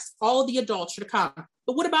 Yes, all of the adults should come.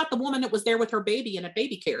 But what about the woman that was there with her baby in a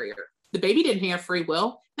baby carrier? The baby didn't have free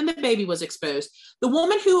will and the baby was exposed. The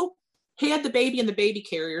woman who had the baby in the baby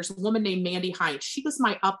carriers, a woman named Mandy Hines. She was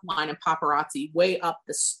my upline in paparazzi, way up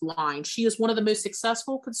this line. She is one of the most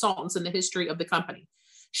successful consultants in the history of the company.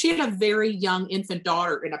 She had a very young infant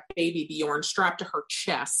daughter in a baby Bjorn strapped to her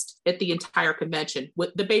chest at the entire convention.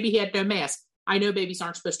 The baby had no mask. I know babies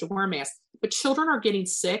aren't supposed to wear masks, but children are getting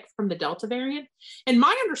sick from the Delta variant. And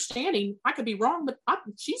my understanding, I could be wrong, but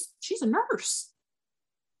she's a nurse.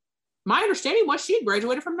 My understanding was she had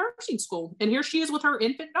graduated from nursing school. And here she is with her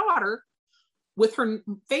infant daughter with her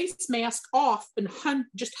face mask off and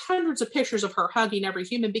just hundreds of pictures of her hugging every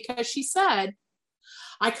human because she said,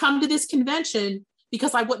 I come to this convention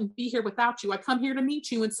because I wouldn't be here without you. I come here to meet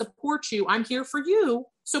you and support you. I'm here for you.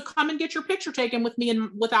 So come and get your picture taken with me and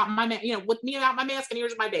without my mask and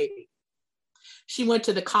here's my baby. She went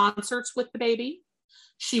to the concerts with the baby.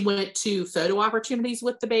 She went to photo opportunities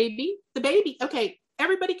with the baby. The baby, okay,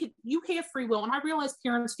 you have free will. And I realize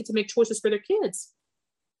parents get to make choices for their kids.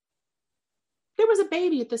 There was a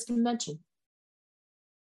baby at this convention.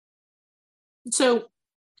 So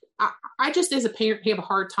I just, as a parent, have a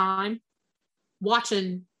hard time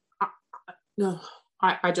watching.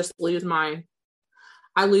 I just lose my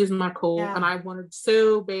cool. Yeah. And I wanted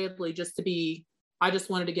so badly I just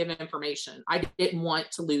wanted to give information. I didn't want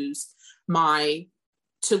to lose my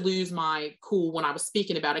cool when I was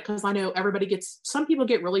speaking about it. Cause I know some people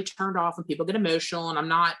get really turned off and people get emotional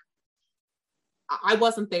and I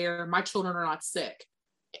wasn't there. My children are not sick.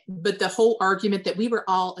 But the whole argument that we were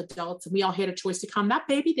all adults and we all had a choice to come, that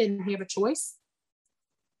baby didn't have a choice.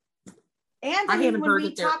 And when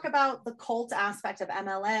we talk about the cult aspect of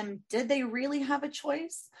MLM, did they really have a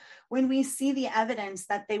choice? When we see the evidence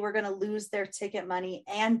that they were going to lose their ticket money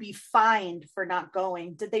and be fined for not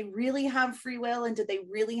going, did they really have free will and did they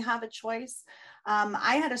really have a choice?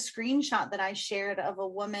 I had a screenshot that I shared of a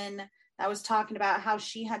woman that was talking about how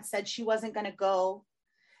she had said she wasn't going to go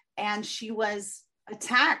and she was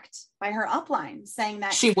attacked by her upline saying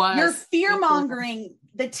that you're fear-mongering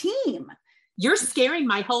the team. You're scaring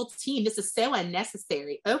my whole team. This is so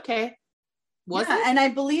unnecessary. Okay. And I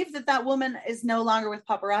believe that woman is no longer with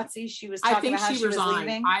paparazzi. She was talking about how she resigned. Was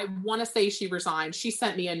leaving. I want to say she resigned. She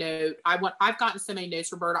sent me a note. I've gotten so many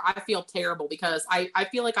notes, Roberta. I feel terrible because I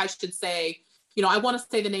feel like I should say, I want to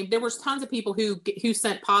say the name. There was tons of people who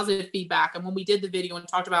sent positive feedback. And when we did the video and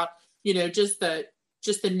talked about, just the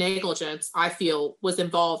negligence I feel was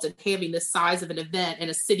involved in having this size of an event in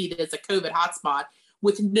a city that is a COVID hotspot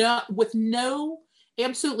with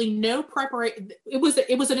absolutely no preparation. It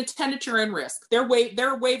was an attended your own risk. Their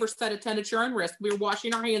waiver said attended your own risk. We were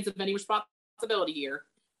washing our hands of any responsibility here.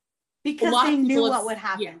 Because they knew what would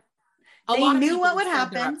happen. Yeah. They knew what would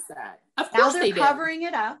happen. Of course now they're covering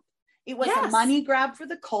it up. It was a money grab for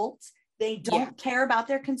the cult. They don't care about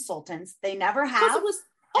their consultants. They never have. It was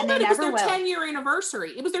their 10-year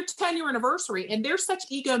anniversary. It was their 10-year anniversary. And they're such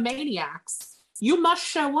egomaniacs. You must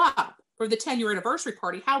show up for the 10-year anniversary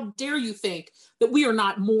party. How dare you think that we are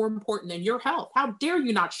not more important than your health? How dare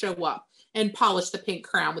you not show up and polish the pink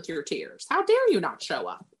crown with your tears? How dare you not show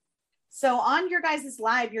up? So on your guys'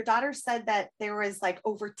 live, your daughter said that there was like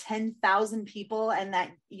over 10,000 people and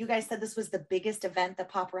that you guys said this was the biggest event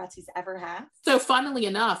that paparazzi's ever had. So funnily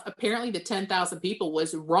enough, apparently the 10,000 people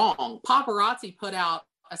was wrong. Paparazzi put out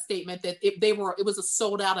a statement that it was a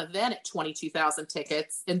sold out event at 22,000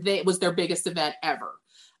 tickets and it was their biggest event ever.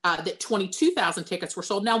 that 22,000 tickets were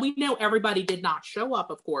sold. Now, we know everybody did not show up,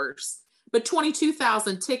 of course, but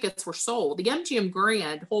 22,000 tickets were sold. The MGM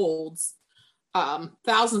Grand holds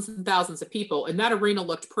thousands and thousands of people, and that arena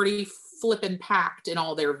looked pretty flippin' packed in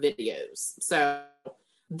all their videos. So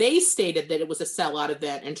they stated that it was a sellout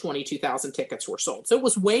event and 22,000 tickets were sold. So it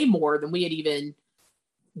was way more than we had even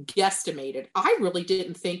guesstimated. I really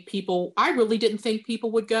didn't think people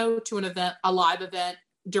would go to an event, a live event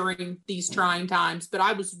during these trying times, but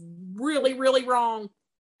I was really, really wrong.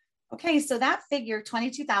 Okay. So that figure,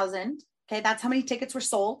 22,000. Okay. That's how many tickets were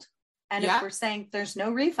sold. And if we're saying there's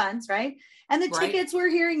no refunds, right? And the tickets, we're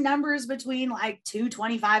hearing numbers between like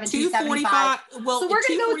 225 and 275. Well, so we're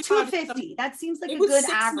going to go 250. That seems like a good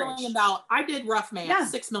average. I did rough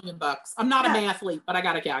math, $6 million. I'm not a mathlete, but I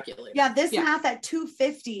got a calculator. Yeah. This math at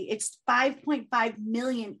 250, it's 5.5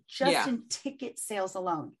 million just in ticket sales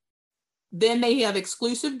alone. Then they have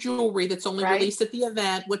exclusive jewelry that's only released at the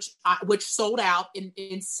event, which sold out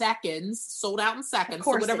in seconds. So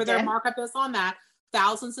whatever their markup is on that,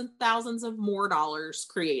 thousands and thousands of more dollars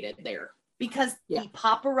created there. Because the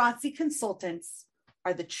paparazzi consultants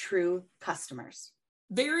are the true customers.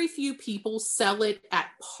 Very few people sell it at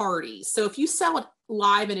parties. So if you sell it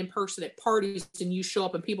live and in person at parties and you show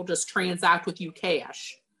up and people just transact with you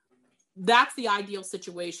cash, that's the ideal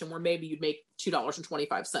situation where maybe you'd make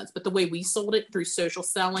 $2.25. But the way we sold it through social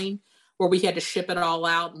selling, where we had to ship it all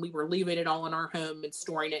out and we were leaving it all in our home and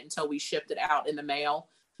storing it until we shipped it out in the mail,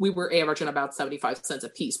 we were averaging about 75 cents a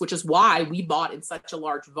piece, which is why we bought in such a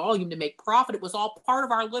large volume to make profit. It was all part of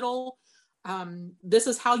our little, this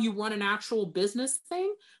is how you run an actual business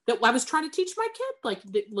thing that I was trying to teach my kid. Like,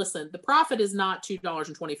 listen, the profit is not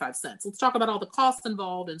 $2.25. Let's talk about all the costs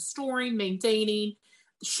involved in storing, maintaining,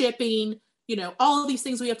 shipping, all of these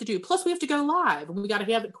things we have to do. Plus we have to go live and we got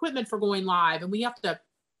to have equipment for going live and we have to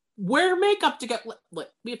wear makeup to go.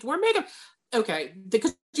 We have to wear makeup. Okay.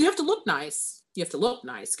 Because you have to look nice. You have to look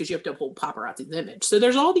nice because you have to uphold paparazzi's image. So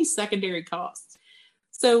there's all these secondary costs.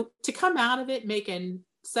 So to come out of it making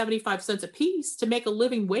 75 cents a piece to make a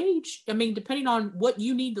living wage, I mean, depending on what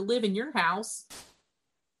you need to live in your house,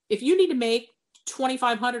 if you need to make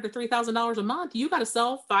 $2,500 to $3,000 a month, you got to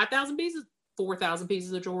sell 5,000 pieces, 4,000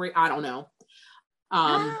 pieces of jewelry. I don't know.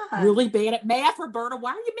 Really bad at math, Roberta.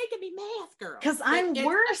 Why are you making me math, girl? Because I'm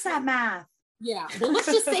worse at math. Yeah. Well, let's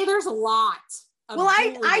just say there's a lot. Well,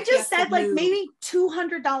 I just said like maybe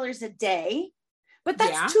 $200 a day, but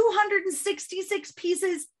that's 266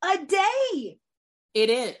 pieces a day. It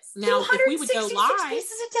is. Now, if we would go live,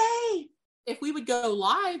 pieces a day. If we would go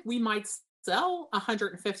live, we might sell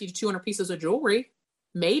 150 to 200 pieces of jewelry,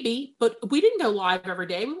 maybe, but we didn't go live every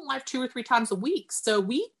day. We went live 2 or 3 times a week. So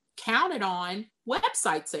we counted on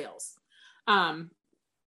website sales. And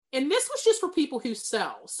this was just for people who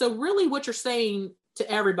sell. So really what you're saying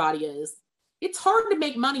to everybody is, it's hard to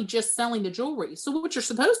make money just selling the jewelry. So what you're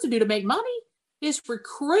supposed to do to make money is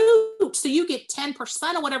recruit. So you get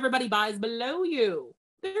 10% of what everybody buys below you.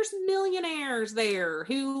 There's millionaires there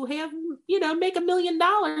who have, make $1 million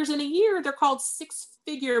in a year. They're called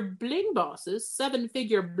 6-figure bling bosses,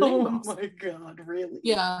 7-figure bling bosses. Oh my God, really?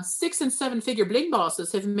 Yeah. 6 and 7-figure bling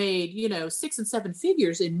bosses have made, 6 and 7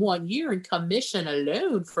 figures in 1 year in commission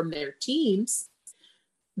alone from their teams.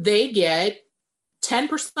 They get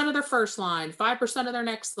 10% of their first line, 5% of their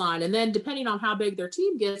next line. And then depending on how big their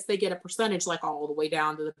team gets, they get a percentage like all the way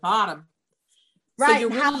down to the bottom. Right.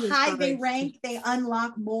 So how high they rank, they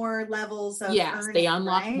unlock more levels of earning, they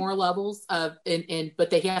unlock more levels of,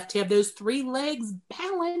 but they have to have those 3 legs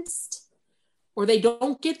balanced or they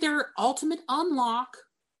don't get their ultimate unlock.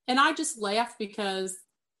 And I just laugh because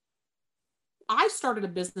I started a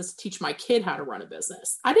business to teach my kid how to run a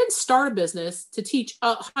business. I didn't start a business to teach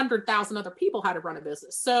 100,000 other people how to run a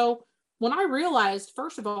business. So when I realized,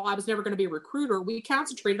 first of all, I was never going to be a recruiter, we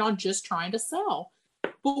concentrated on just trying to sell.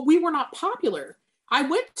 But we were not popular. I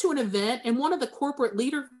went to an event and one of the corporate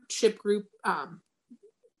leadership group,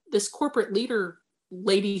 this corporate leader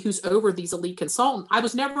lady who's over these elite consultants, I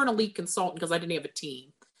was never an elite consultant because I didn't have a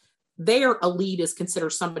team. Their elite is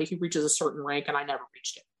considered somebody who reaches a certain rank and I never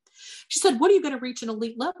reached it. She said, what are you going to reach an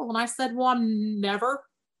elite level? And I said, well, I'm never.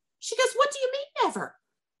 She goes, what do you mean never?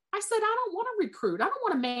 I said, I don't want to recruit. I don't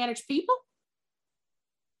want to manage people.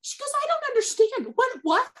 She goes, I don't understand.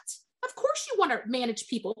 What? Of course you want to manage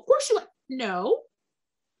people. Of course you want. No.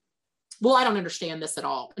 Well, I don't understand this at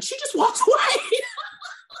all. And she just walks away.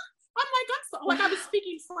 I'm like I was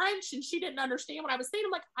speaking French and she didn't understand what I was saying.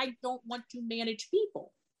 I'm like, I don't want to manage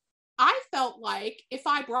people. I felt like if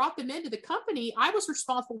I brought them into the company, I was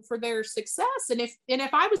responsible for their success. And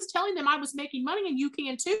if I was telling them I was making money and you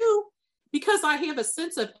can too, because I have a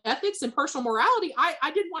sense of ethics and personal morality,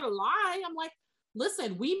 I didn't want to lie. I'm like,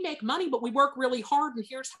 listen, we make money, but we work really hard, and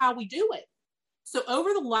here's how we do it. So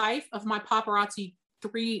over the life of my paparazzi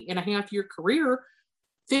 3.5-year career,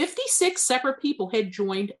 56 separate people had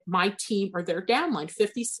joined my team or their downline,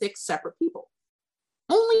 56 separate people.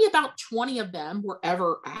 Only about 20 of them were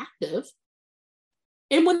ever active.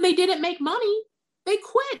 And when they didn't make money, they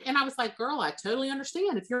quit. And I was like, girl, I totally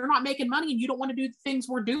understand. If you're not making money and you don't want to do the things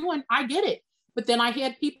we're doing, I get it. But then I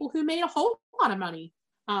had people who made a whole lot of money.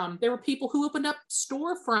 There were people who opened up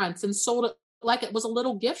storefronts and sold it like it was a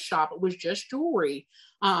little gift shop. It was just jewelry.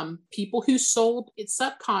 People who sold it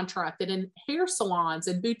subcontracted in hair salons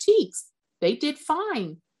and boutiques. They did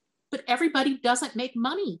fine. But everybody doesn't make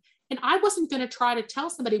money. And I wasn't going to try to tell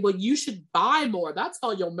somebody, well, you should buy more. That's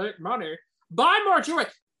how you'll make money. Buy more jewelry.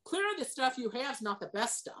 Clearly the stuff you have is not the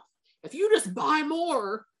best stuff. If you just buy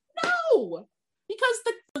more, no. Because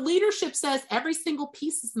the leadership says every single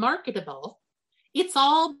piece is marketable. It's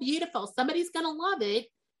all beautiful. Somebody's going to love it.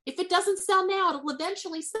 If it doesn't sell now, it'll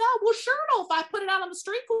eventually sell. Well, sure, no. If I put it out on the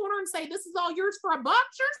street corner and say, this is all yours for $1, sure,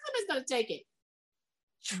 somebody's going to take it.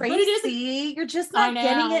 Tracey, you're just not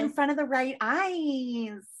getting it in front of the right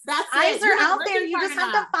eyes. That's eyes are out there. You just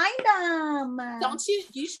have to find them. Don't you?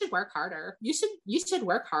 You should work harder. You should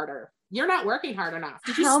work harder. You're not working hard enough.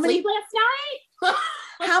 Did you How sleep last night?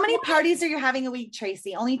 How many parties are you having a week,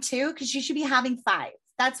 Tracey? Only 2? Because you should be having 5.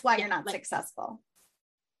 That's why you're not successful.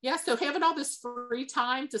 Yeah, so having all this free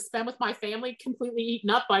time to spend with my family completely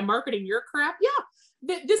eaten up by marketing your crap.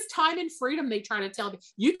 Yeah, this time and freedom they try to tell me.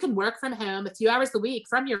 You can work from home a few hours a week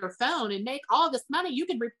from your phone and make all this money. You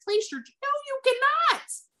can replace your... No, you cannot.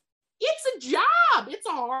 It's a job. It's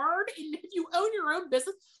hard. And if you own your own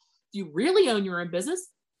business, if you really own your own business,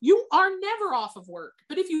 you are never off of work.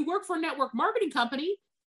 But if you work for a network marketing company,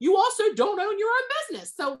 you also don't own your own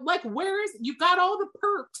business. So like, you've got all the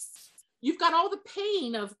perks. You've got all the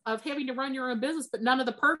pain of having to run your own business, but none of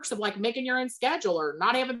the perks of like making your own schedule or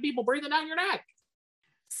not having people breathing down your neck.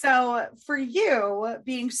 So for you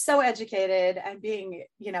being so educated and being,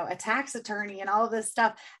 a tax attorney and all of this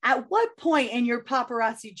stuff, at what point in your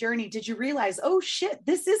paparazzi journey did you realize, oh shit,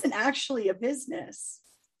 this isn't actually a business?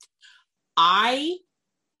 I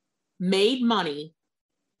made money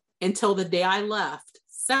until the day I left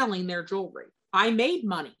selling their jewelry. I made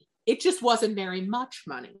money. It just wasn't very much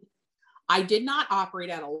money. I did not operate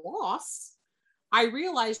at a loss. I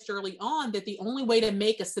realized early on that the only way to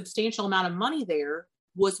make a substantial amount of money there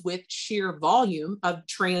was with sheer volume of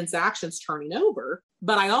transactions turning over.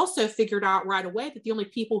 But I also figured out right away that the only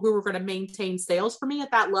people who were going to maintain sales for me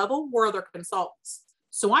at that level were other consultants.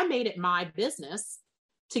 So I made it my business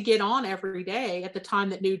to get on every day at the time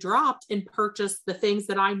that new dropped and purchase the things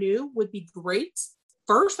that I knew would be great.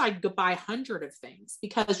 First, I'd go buy 100 of things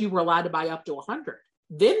because you were allowed to buy up to 100.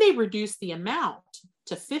 Then they reduced the amount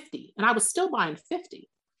to 50, and I was still buying 50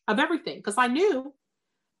 of everything because I knew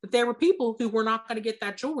that there were people who were not going to get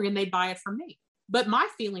that jewelry and they'd buy it from me. But my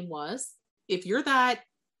feeling was, if you're that,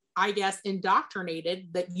 I guess, indoctrinated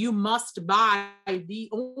that you must buy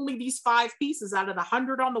only these 5 pieces out of the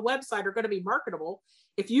 100 on the website are going to be marketable.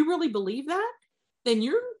 If you really believe that, then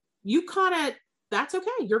you kind of, that's okay.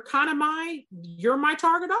 You're my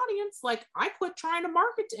target audience. Like, I quit trying to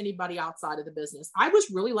market to anybody outside of the business. I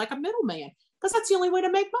was really like a middleman because that's the only way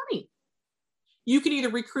to make money. You can either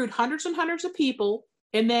recruit hundreds and hundreds of people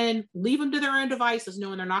and then leave them to their own devices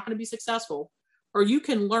knowing they're not going to be successful, or you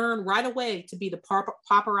can learn right away to be the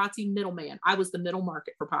paparazzi middleman. I was the middle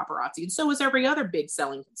market for paparazzi, and so is every other big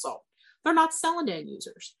selling consultant. They're not selling to end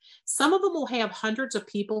users. Some of them will have hundreds of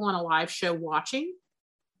people on a live show watching,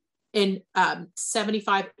 and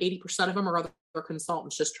 75, 80% of them are other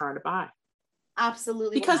consultants just trying to buy.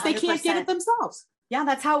 Absolutely. Because 100%. They can't get it themselves. Yeah,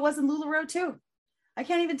 that's how it was in LuLaRoe too. I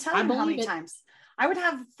can't even tell you how many times. I would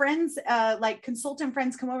have friends, like consultant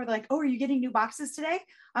friends come over. They're like, oh, are you getting new boxes today?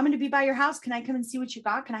 I'm going to be by your house. Can I come and see what you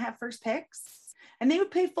got? Can I have first picks? And they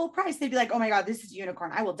would pay full price. They'd be like, oh my God, this is a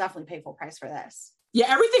unicorn. I will definitely pay full price for this. Yeah,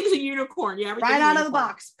 everything's a unicorn. Yeah, right out of the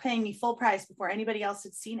box, paying me full price before anybody else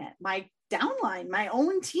had seen it. My downline, my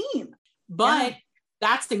own team. But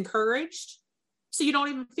that's encouraged. So you don't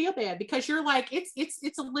even feel bad because you're like, it's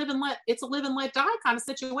a live and let die kind of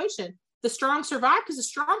situation. The strong survive because the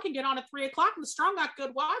strong can get on at 3:00 and the strong got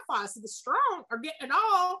good Wi-Fi. So the strong are getting it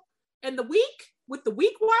all. And the weak, with the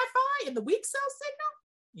weak Wi-Fi and the weak cell signal,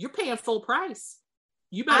 you're paying full price.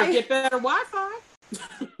 You better get better Wi-Fi.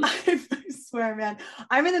 I swear, man.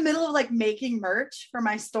 I'm in the middle of like making merch for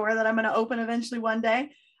my store that I'm going to open eventually one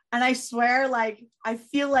day. And I swear, like, I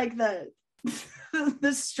feel like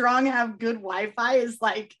the strong have good Wi-Fi is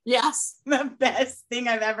like, yes, the best thing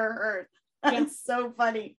I've ever heard. That's so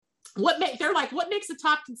funny. They're like, what makes a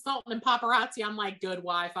top consultant in paparazzi? I'm like, good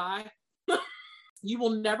Wi-Fi. You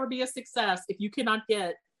will never be a success if you cannot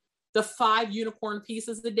get the 5 unicorn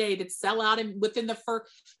pieces a day that sell out within the first.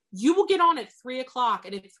 You will get on at 3:00,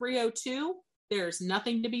 and at 3:02, there's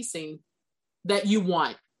nothing to be seen that you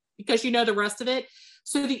want, because you know the rest of it.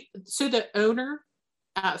 So the owner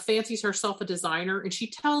fancies herself a designer, and she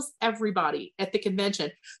tells everybody at the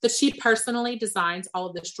convention that she personally designs all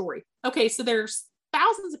of this jewelry. Okay, so there's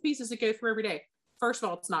thousands of pieces that go through every day. First of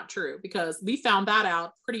all, it's not true, because we found that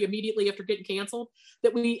out pretty immediately after getting canceled,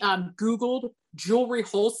 that we Googled jewelry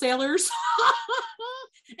wholesalers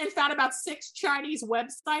and found about 6 Chinese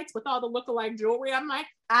websites with all the lookalike jewelry. I'm like,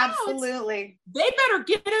 absolutely. They better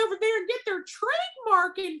get over there and get their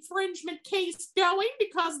trademark infringement case going,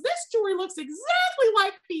 because this jewelry looks exactly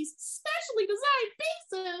like these specially designed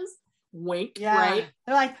pieces. Wink, right?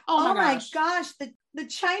 They're like, oh my gosh, the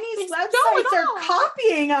Chinese websites are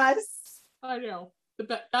copying us. I know.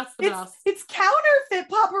 That's the best. It's counterfeit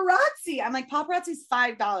paparazzi. I'm like, paparazzi's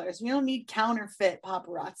 $5. We don't need counterfeit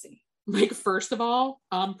paparazzi. Like, first of all,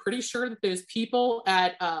 I'm pretty sure that those people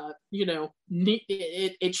at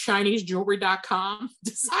ChineseJewelry.com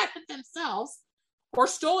decided themselves, or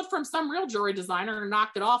stole it from some real jewelry designer and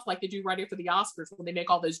knocked it off like they do right after the Oscars when they make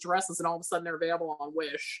all those dresses and all of a sudden they're available on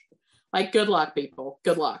Wish. Like, good luck, people.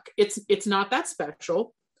 Good luck. It's not that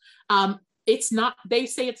special. It's not, they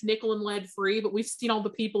say it's nickel and lead free, but we've seen all the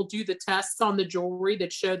people do the tests on the jewelry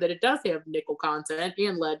that show that it does have nickel content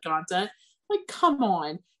and lead content. Like, come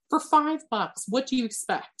on, for $5, what do you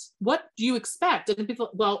expect? What do you expect? And people,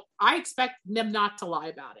 well, I expect them not to lie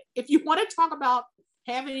about it. If you want to talk about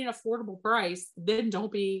having an affordable price, then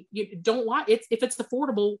don't lie. If it's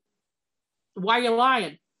affordable, why are you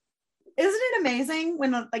lying? Isn't it amazing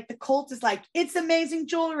when like the cult is like, it's amazing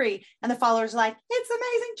jewelry, and the followers are like, it's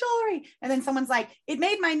amazing jewelry, and then someone's like, it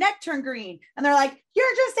made my neck turn green, and they're like,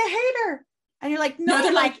 you're just a hater, and you're like, no,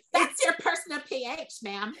 they're like, that's your personal pH,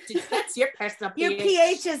 ma'am. That's your personal pH. Your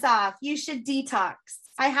pH is off. You should detox.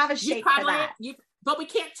 I have a shake for that. But we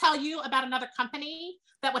can't tell you about another company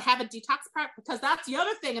that would have a detox prep, because that's the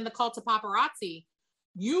other thing in the cult of paparazzi.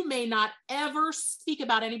 You may not ever speak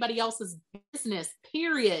about anybody else's business,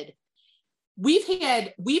 period. We've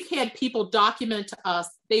had people document to us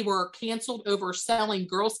they were canceled over selling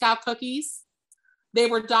Girl Scout cookies. They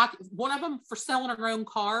were one of them for selling her own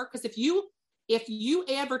car. Because if you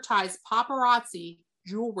advertise paparazzi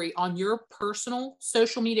jewelry on your personal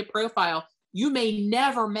social media profile, you may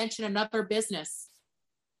never mention another business.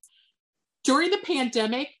 During the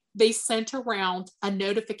pandemic, they sent around a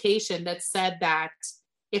notification that said that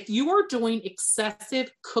if you are doing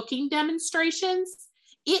excessive cooking demonstrations,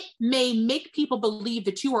 it may make people believe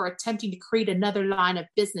that you are attempting to create another line of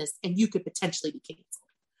business and you could potentially be canceled.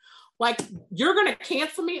 Like, you're going to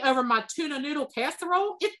cancel me over my tuna noodle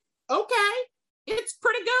casserole? It's okay. It's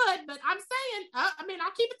pretty good, but I'm saying,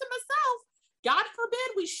 I'll keep it to myself. God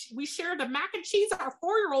forbid we share the mac and cheese our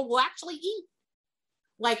 4-year-old will actually eat.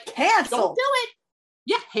 Like, cancel. Don't do it.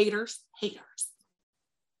 Yeah, haters.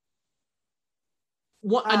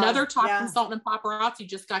 Another top consultant in paparazzi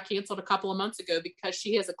just got canceled a couple of months ago because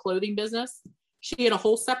she has a clothing business. She had a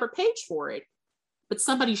whole separate page for it, but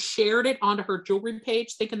somebody shared it onto her jewelry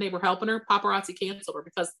page thinking they were helping her. Paparazzi canceled her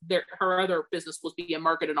because her other business was being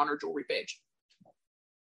marketed on her jewelry page.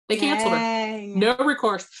 They canceled her. No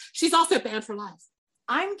recourse. She's also banned for life.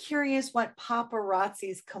 I'm curious what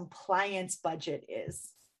paparazzi's compliance budget is.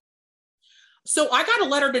 So I got a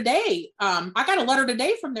letter today. From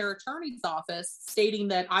their attorney's office stating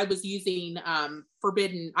that I was using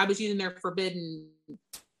their forbidden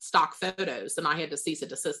stock photos, and I had to cease and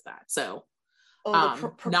desist that. So,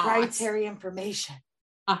 proprietary information.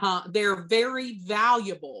 They're very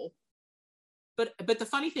valuable. But the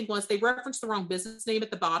funny thing was they referenced the wrong business name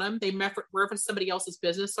at the bottom. They referenced somebody else's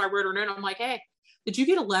business. So I wrote her note. I'm like, hey, did you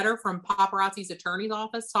get a letter from paparazzi's attorney's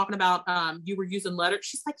office talking about you were using letters?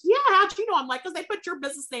 She's like, yeah, how'd you know? I'm like, because they put your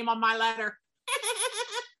business name on my letter.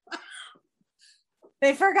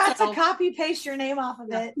 They forgot to copy paste your name off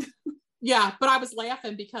of it. Yeah, but I was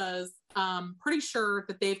laughing because I'm pretty sure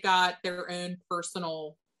that they've got their own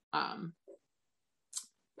personal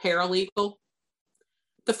paralegal.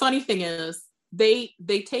 The funny thing is they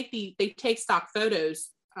take stock photos.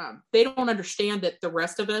 They don't understand that the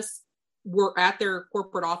rest of us were at their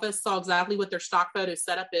corporate office, saw exactly what their stock photo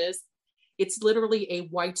setup is. It's literally a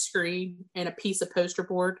white screen and a piece of poster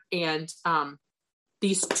board and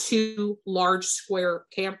these 2 large square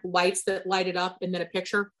lights that light it up, and then a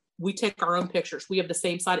picture. We take our own pictures. We have the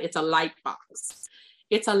same side. It's a light box.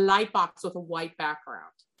 It's a light box with a white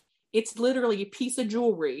background. It's literally a piece of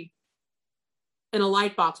jewelry in a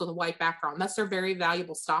light box with a white background. That's their very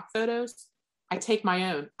valuable stock photos. I take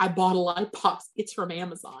my own. I bought a light box. It's from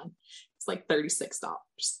Amazon. It's like $36.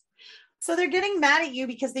 So they're getting mad at you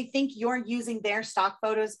because they think you're using their stock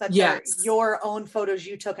photos, but Yes. they're your own photos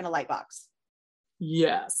you took in a light box.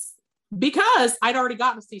 Yes. Because I'd already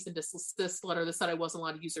gotten a cease and desist letter that said I wasn't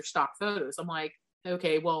allowed to use their stock photos. I'm like,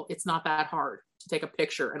 okay, well, it's not that hard to take a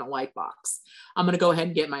picture in a light box. I'm going to go ahead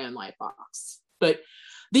and get my own light box. But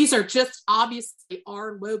these are just obviously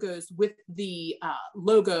our logos with the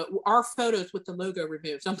logo, our photos with the logo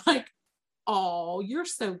removed. I'm like, oh, you're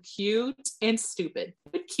so cute and stupid,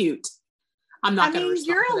 but cute. I'm not going to respond.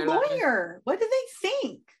 You're a lawyer. What do they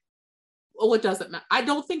think? Well, it doesn't matter. I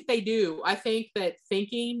don't think they do. I think that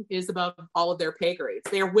thinking is above all of their pay grades.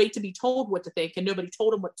 They are wait to be told what to think, and nobody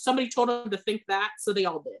told them somebody told them to think that, so they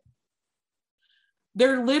all did.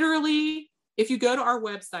 They're literally, if you go to our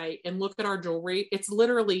website and look at our jewelry, it's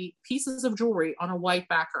literally pieces of jewelry on a white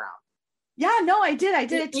background. Yeah, no, I did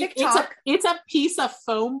a TikTok. It's a piece of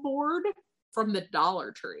foam board from the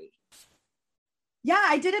Dollar Tree. Yeah,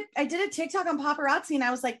 I did a TikTok on paparazzi, and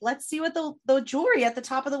I was like, let's see what the jewelry at the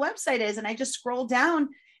top of the website is. And I just scrolled down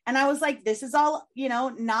and I was like, this is all,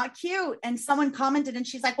 not cute. And someone commented and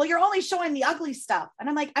she's like, well, you're only showing the ugly stuff. And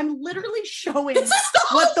I'm like, I'm literally showing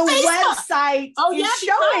what the website is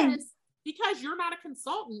showing. Because you're not a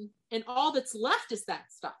consultant and all that's left is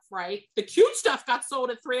that stuff, right? The cute stuff got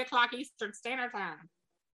sold at 3:00 Eastern Standard Time.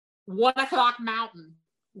 1:00 Mountain.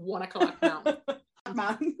 1:00 Mountain.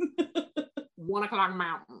 Mountain. 1:00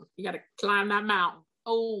 Mountain. You got to climb that mountain.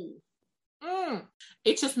 Oh,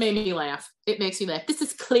 it just made me laugh. It makes me laugh. This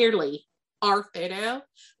is clearly our photo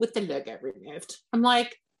with the logo removed. I'm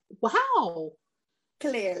like, wow.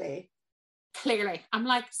 Clearly. I'm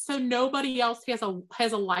like, so nobody else has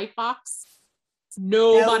a light box.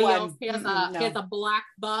 Nobody else has a black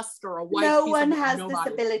bust or a white. No one has this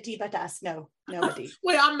ability but us. No, nobody.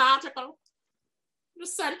 We are magical.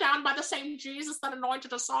 Just sent down by the same Jesus that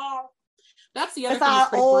anointed us all. That's the other thing that's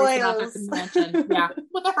pretty gross about their convention. Yeah,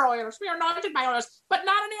 with our oils. We are anointed by oils, but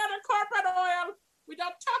not any other corporate oil. We don't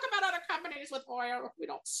talk about other companies with oil. We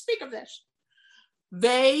don't speak of this.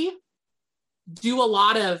 They do a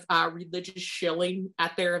lot of religious shilling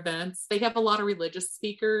at their events. They have a lot of religious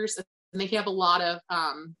speakers, and they have a lot of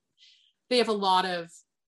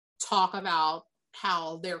talk about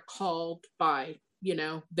how they're called by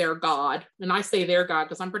their God. And I say their God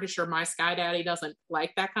because I'm pretty sure my Sky Daddy doesn't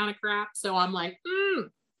like that kind of crap. So I'm like,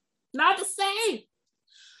 not the same.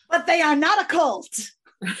 But they are not a cult.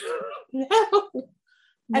 No.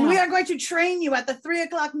 And we are going to train you at the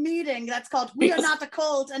 3:00 meeting. That's called We Are Not a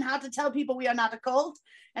Cult, and how to tell people we are not a cult.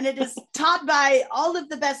 And it is taught by all of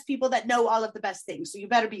the best people that know all of the best things. So you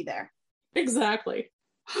better be there. Exactly.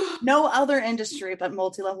 No other industry but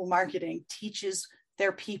multi-level marketing teaches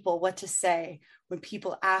their people what to say when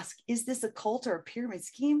people ask, is this a cult or a pyramid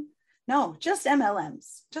scheme? No, just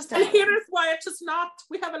MLMs. And here's why it's just not.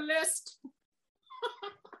 We have a list.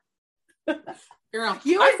 Girl,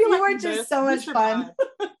 you are just so much fun.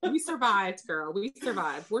 We survived, girl. We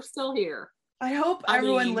survived. We're still here. I hope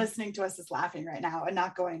everyone listening to us is laughing right now and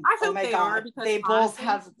not going, I hope oh my they God, are, because they both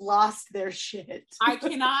have lost their shit.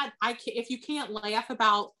 If you can't laugh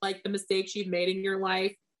about like the mistakes you've made in your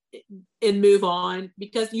life and move on,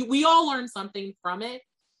 because we all learn something from it.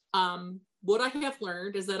 What I have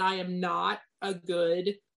learned is that I am not a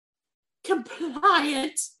good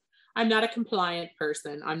compliant. I'm not a compliant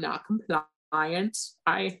person. I'm not compliant.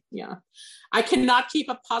 I cannot keep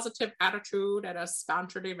a positive attitude at a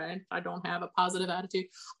sponsored event. I don't have a positive attitude.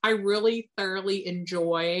 I really thoroughly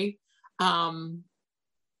enjoy the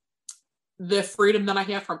freedom that I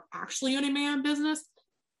have from actually owning my own business.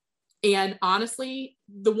 And honestly,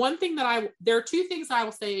 there are two things I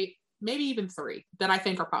will say, maybe even three, that I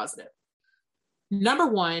think are positive. Number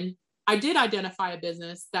one, I did identify a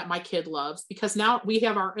business that my kid loves, because now we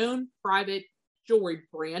have our own private jewelry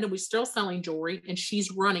brand and we're still selling jewelry, and she's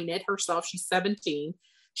running it herself. She's 17.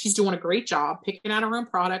 She's doing a great job picking out her own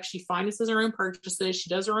products. She finances her own purchases. She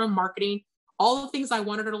does her own marketing. All the things I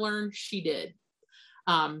wanted her to learn, she did.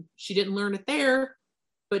 She didn't learn it there,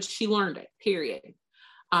 but she learned it, period.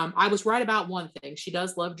 I was right about one thing. She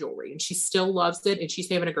does love jewelry and she still loves it, and she's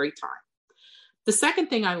having a great time. The second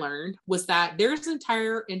thing I learned was that there's an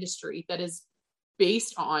entire industry that is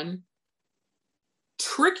based on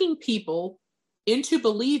tricking people into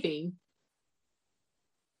believing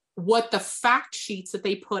what the fact sheets that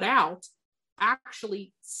they put out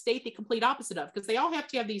actually state the complete opposite of, because they all have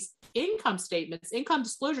to have these income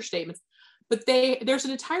disclosure statements. But there's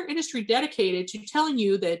an entire industry dedicated to telling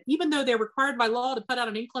you that even though they're required by law to put out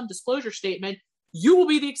an income disclosure statement, You will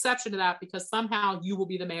be the exception to that because somehow you will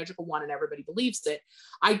be the magical one and everybody believes it.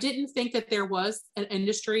 I didn't think that there was an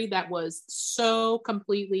industry that was so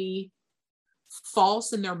completely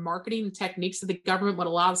false in their marketing techniques that the government would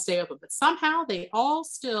allow to stay open. But somehow they all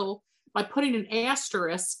still, by putting an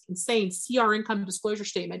asterisk and saying, see our income disclosure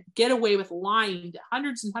statement, get away with lying to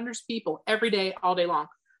hundreds and hundreds of people every day, all day long.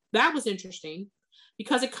 That was interesting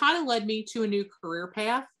because it kind of led me to a new career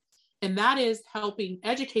path. And that is helping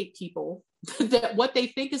educate people that what they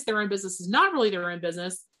think is their own business is not really their own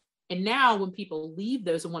business. And now when people leave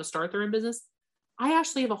those and want to start their own business, I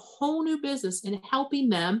actually have a whole new business in helping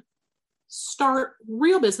them start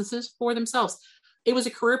real businesses for themselves. It was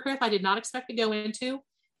a career path I did not expect to go into.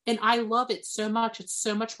 And I love it so much. It's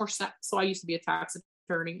so much more. So I used to be a tax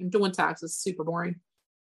attorney, and doing taxes is super boring.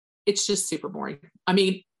 It's just super boring. I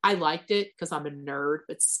mean, I liked it because I'm a nerd,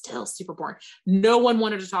 but still super boring. No one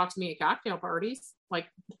wanted to talk to me at cocktail parties. Like,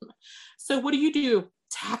 so what do you do?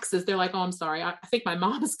 Taxes. They're like, oh, I'm sorry. I think my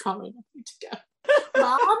mom is calling. I need to go.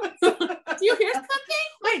 Mom, do you hear something?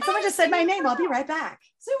 Wait, someone just said my name. I'll be right back.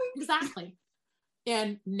 Exactly.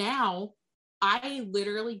 And now I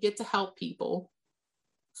literally get to help people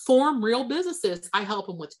form real businesses. I help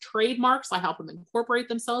them with trademarks. I help them incorporate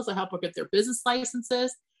themselves. I help them get their business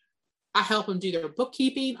licenses. I help them do their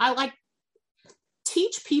bookkeeping. I like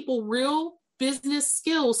teach people real business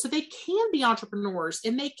skills so they can be entrepreneurs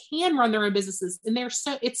and they can run their own businesses. And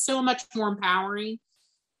it's so much more empowering.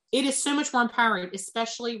 It is so much more empowering,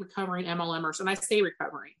 especially recovering MLMers. And I say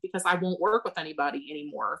recovering because I won't work with anybody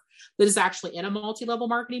anymore that is actually in a multi-level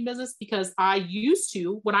marketing business, because I used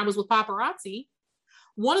to, when I was with Paparazzi,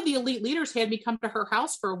 one of the elite leaders had me come to her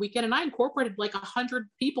house for a weekend, and I incorporated like 100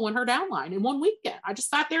 people in her downline in one weekend. I just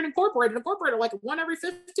sat there and incorporated like one every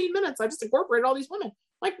 15 minutes. I just incorporated all these women.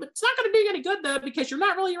 Like, but it's not going to do you any good though, because you're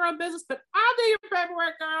not really your own business, but I'll do your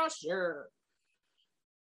paperwork, girl. Sure.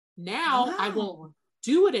 Now I won't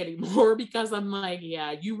do it anymore because I'm like,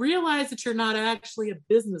 yeah, you realize that you're not actually a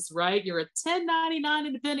business, right? You're a 1099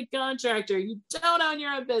 independent contractor. You don't own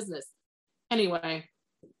your own business. Anyway,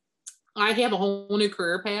 I have a whole new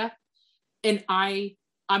career path, and I'm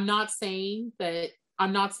not saying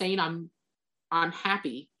I'm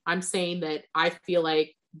happy. I'm saying that I feel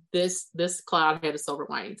like this cloud had a silver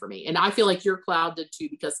lining for me. And I feel like your cloud did too,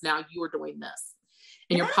 because now you are doing this,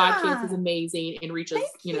 and your podcast is amazing and reaches,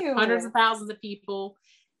 hundreds of thousands of people.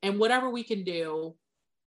 And whatever we can do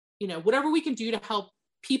to help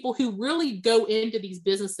people who really go into these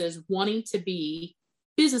businesses wanting to be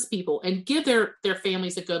business people and give their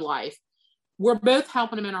families a good life. We're both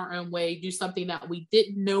helping them in our own way do something that we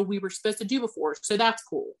didn't know we were supposed to do before. So that's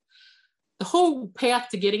cool. The whole path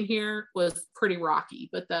to getting here was pretty rocky,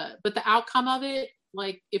 but the outcome of it,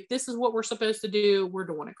 like, if this is what we're supposed to do, we're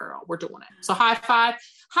doing it, girl. We're doing it. So high five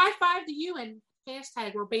to you, and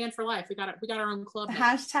hashtag we're banned for life. We got our own club now.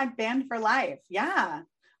 Hashtag banned for life. Yeah.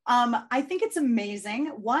 I think it's amazing.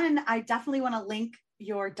 One, I definitely want to link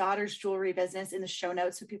your daughter's jewelry business in the show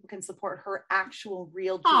notes so people can support her actual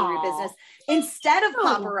real jewelry business instead of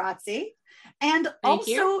Paparazzi. And Thank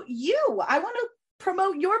you. I want to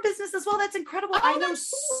promote your business as well. That's incredible. I know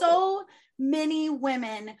so many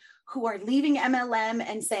women who are leaving MLM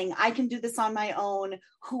and saying, I can do this on my own,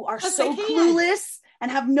 who are so clueless and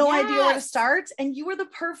have no idea where to start. And you are the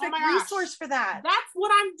perfect resource for that. That's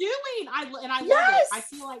what I'm doing. I love it. I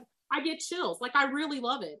feel like I get chills. Like, I really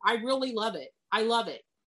love it. I really love it. I love it.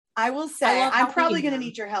 I will say, I'm probably going to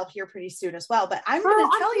need your help here pretty soon as well, but I'm going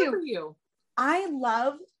to tell you, I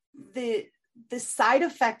love the side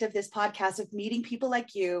effect of this podcast of meeting people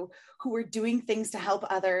like you who are doing things to help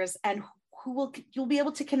others, and you'll be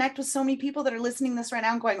able to connect with so many people that are listening to this right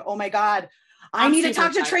now and going, oh my God, I need to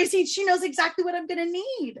talk to Tracey. She knows exactly what I'm going to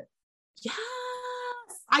need. Yes,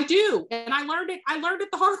 I do. And I learned it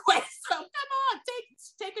the hard way. So come on,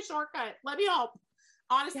 take a shortcut. Let me help.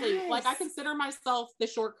 Honestly, like, I consider myself the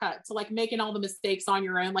shortcut to like making all the mistakes on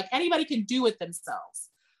your own. Like, anybody can do it themselves,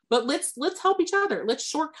 but let's help each other. Let's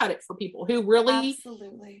shortcut it for people who really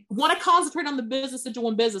want to concentrate on the business of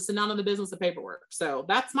doing business and not on the business of paperwork. So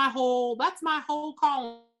that's my whole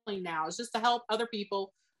calling now, is just to help other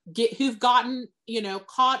people who've gotten,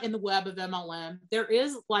 caught in the web of MLM. There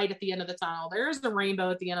is light at the end of the tunnel. There is the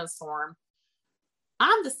rainbow at the end of the storm.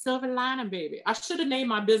 I'm the silver lining, baby. I should have named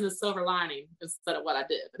my business Silver Lining instead of what I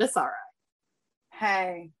did, but it's all right.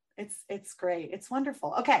 Hey, it's great. It's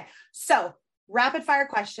wonderful. Okay. So rapid fire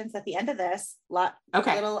questions at the end of this.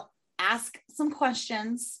 Little ask some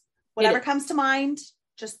questions, whatever comes to mind,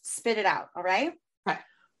 just spit it out. All right. Okay.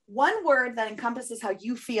 One word that encompasses how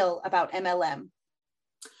you feel about MLM.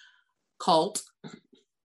 Cult.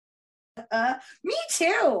 Me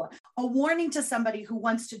too. A warning to somebody who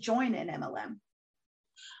wants to join an MLM.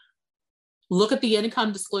 Look at the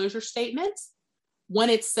income disclosure statement. When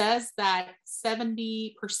it says that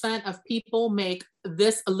 70% of people make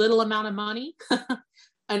this a little amount of money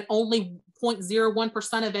and only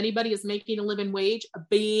 0.01% of anybody is making a living wage,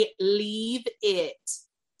 believe it.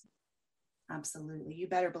 Absolutely. You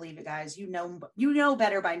better believe it, guys. You know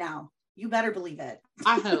better by now. You better believe it.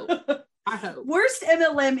 I hope. Worst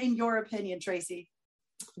MLM in your opinion, Tracey?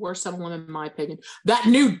 Worst MLM in my opinion. That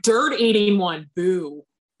new dirt eating one. Boo.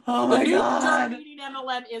 Oh my God. Dirt eating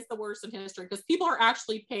MLM is the worst in history because people are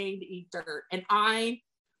actually paying to eat dirt. And I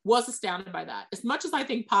was astounded by that. As much as I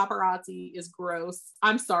think paparazzi is gross,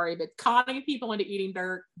 I'm sorry, but conning people into eating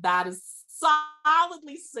dirt, that is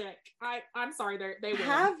solidly sick. I'm sorry, they win.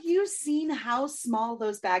 Have you seen how small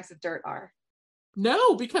those bags of dirt are?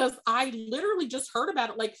 No, because I literally just heard about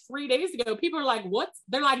it like 3 days ago. People are like, what?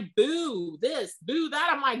 They're like, boo this, boo that.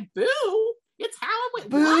 I'm like, boo? It's how it went.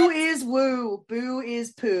 Boo what? is woo. Boo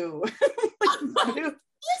is poo.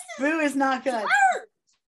 Boo is not good.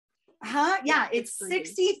 Huh? Yeah, it's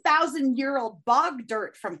 60,000-year-old bog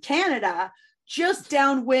dirt from Canada, just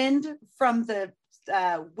downwind from the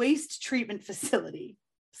waste treatment facility.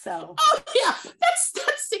 So, oh yeah, that's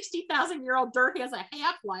 60,000-year-old dirt has a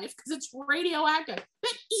half-life because it's radioactive.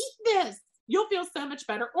 But eat this, you'll feel so much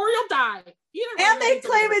better, or you'll die. And they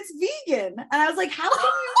claim it's vegan, and I was like, how do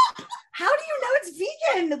you know it's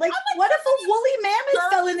vegan? Like what if a woolly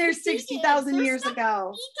mammoth fell in there 60,000 years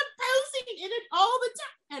ago? Decomposing in it all the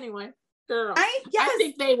time. Anyway. Girl, yes. I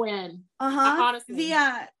think they win. Honestly.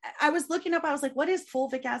 I was looking up, I was like, what is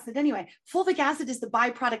fulvic acid anyway? Fulvic acid is the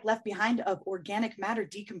byproduct left behind of organic matter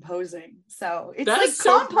decomposing. So it's like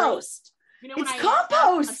compost. You know, it's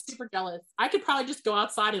compost. I'm super jealous. I could probably just go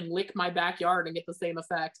outside and lick my backyard and get the same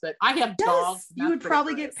effect, but I have dogs. You would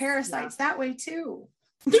probably get parasites that way too.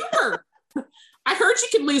 Super. I heard you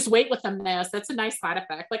can lose weight with them now. So that's a nice side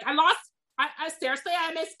effect. Like I seriously, I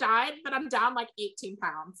almost died, but I'm down like 18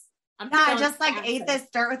 pounds. I just ate this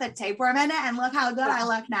dirt with a tapeworm in it, and look how good I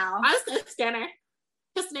look now. I'm so skinny.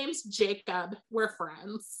 His name's Jacob. We're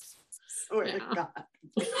friends. Swear to God.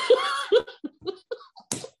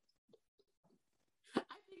 I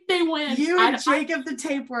think they win. You and Jacob the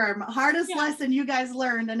tapeworm. Hardest lesson you guys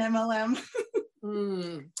learned in MLM.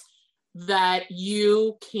 That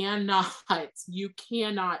you cannot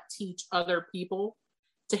teach other people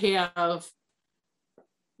to have.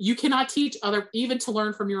 You cannot teach even to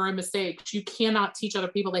learn from your own mistakes. You cannot teach other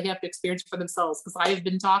people. They have to experience it for themselves. Because I have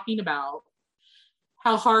been talking about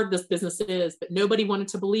how hard this business is, but nobody wanted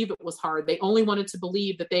to believe it was hard. They only wanted to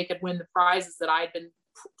believe that they could win the prizes that I had been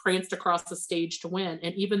pranced across the stage to win.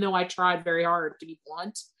 And even though I tried very hard to be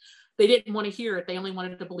blunt, they didn't want to hear it. They only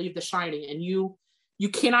wanted to believe the shiny. And you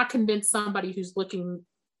cannot convince somebody who's looking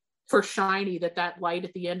for shiny that light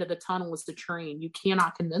at the end of the tunnel is the train. You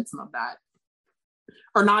cannot convince them of that.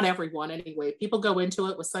 Or not everyone anyway. People go into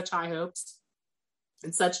it with such high hopes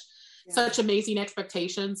and such amazing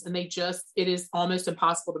expectations, and it is almost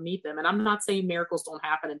impossible to meet them. And I'm not saying miracles don't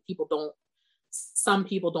happen and some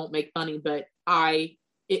people don't make money, but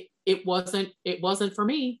it wasn't for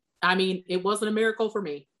me. I mean, it wasn't a miracle for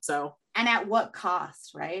me. So, and at what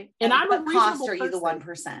cost, right? And at what cost are you the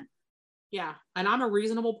 1%? Yeah. And I'm a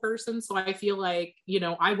reasonable person. So I feel like,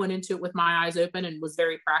 I went into it with my eyes open and was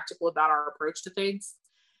very practical about our approach to things.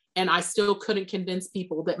 And I still couldn't convince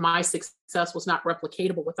people that my success was not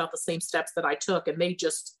replicatable without the same steps that I took. And they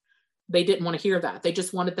didn't want to hear that. They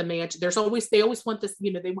just wanted the man. They always want this,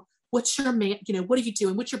 what's your man, what are you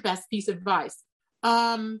doing? What's your best piece of advice?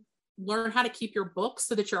 Learn how to keep your books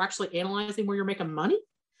so that you're actually analyzing where you're making money.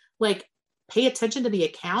 Like, pay attention to the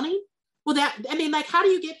accounting. Well, how do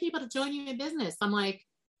you get people to join you in business? I'm like,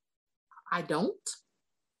 I don't.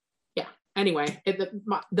 Yeah. Anyway,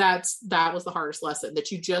 that was the hardest lesson,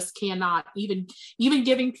 that you just cannot, even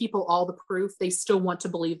giving people all the proof, they still want to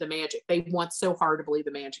believe the magic. They want so hard to believe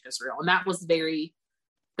the magic is real. And that was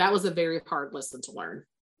a very hard lesson to learn.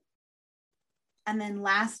 And then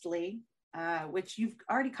lastly, which you've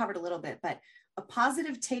already covered a little bit, but a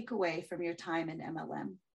positive takeaway from your time in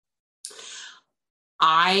MLM.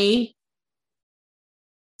 I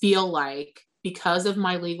feel like, because of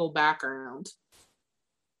my legal background,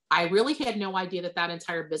 I really had no idea that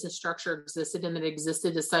entire business structure existed, and that it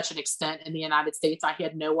existed to such an extent in the United States. I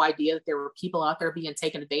had no idea that there were people out there being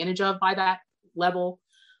taken advantage of by that level,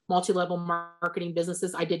 multi-level marketing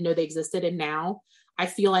businesses. I didn't know they existed. And now I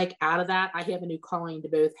feel like out of that, I have a new calling to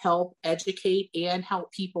both help educate and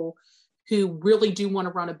help people who really do want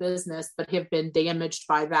to run a business, but have been damaged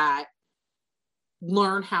by that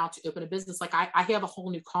learn how to open a business. Like I have a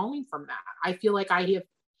whole new calling from that. I feel like I have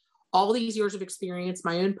all these years of experience,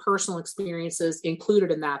 my own personal experiences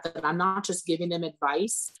included in that I'm not just giving them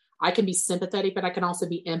advice. I can be sympathetic, but I can also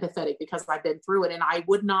be empathetic because I've been through it. And I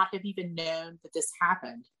would not have even known that this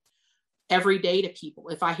happened every day to people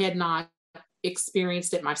if I had not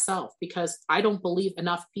experienced it myself, because I don't believe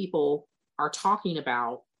enough people are talking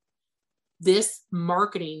about this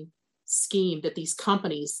marketing scheme that these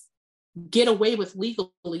companies get away with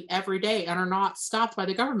legally every day and are not stopped by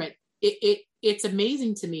the government. It's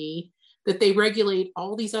amazing to me that they regulate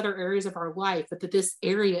all these other areas of our life, but that this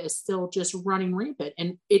area is still just running rampant.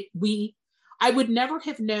 And I would never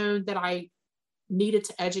have known that I needed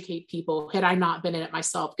to educate people had I not been in it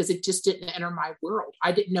myself, because it just didn't enter my world.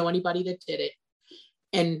 I didn't know anybody that did it.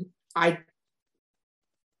 And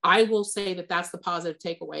I will say that that's the positive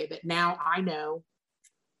takeaway, that now I know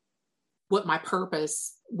what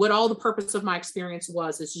all the purpose of my experience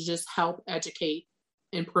was, is to just help educate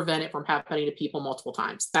and prevent it from happening to people multiple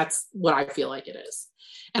times. That's what I feel like it is.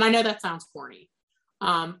 And I know that sounds corny.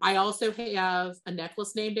 I also have a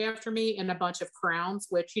necklace named after me and a bunch of crowns,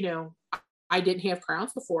 which, I didn't have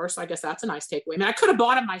crowns before. So I guess that's a nice takeaway. I mean, I could have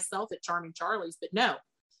bought them myself at Charming Charlie's, but no,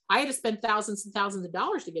 I had to spend thousands and thousands of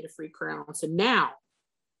dollars to get a free crown. So now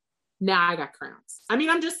I got crowns. I mean,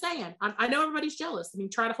 I'm just saying, I know everybody's jealous. I mean,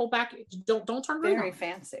 try to hold back. Don't turn around. Very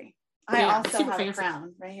fancy. I also have a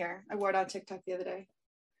crown right here. I wore it on TikTok the other day.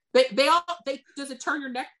 Does it turn your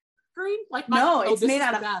neck green? Like no, it's made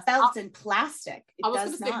out of felt and plastic. I was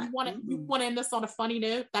going to say, you want to end this on a funny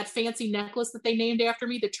note? That fancy necklace that they named after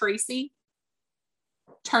me, the Tracey,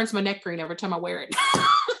 turns my neck green every time I wear it.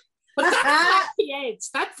 But that's my pH.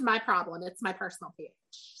 That's my problem. It's my personal pH.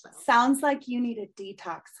 So. Sounds like you need a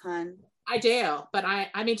detox, hun. I do, but I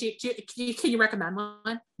mean, can you recommend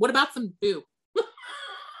one? What about some boo?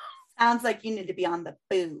 Sounds like you need to be on the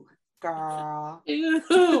boo, girl. Ew,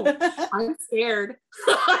 I'm scared.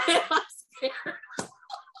 I'm scared.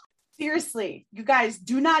 Seriously, you guys,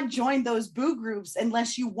 do not join those boo groups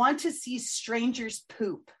unless you want to see strangers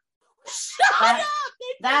poop. Shut up!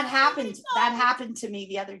 That happened to me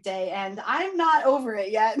the other day, and I'm not over it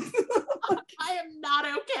yet. I am not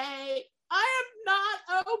okay.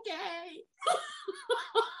 Oh,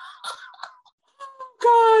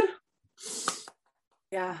 God.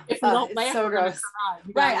 Yeah. If we don't laugh, so gross.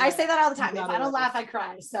 Right. I say that all the time. If I don't laugh, I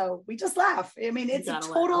cry. So we just laugh. I mean, it's a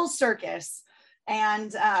total circus.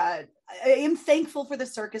 And I am thankful for the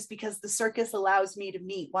circus, because the circus allows me to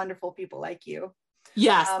meet wonderful people like you.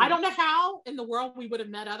 Yes. I don't know how in the world we would have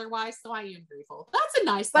met otherwise. So I am grateful. That's a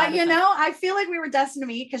nice But I feel like we were destined to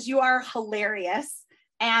meet, because you are hilarious.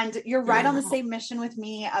 And you're right on the same mission with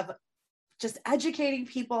me of just educating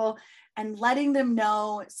people and letting them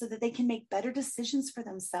know so that they can make better decisions for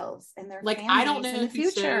themselves and their families I don't know in the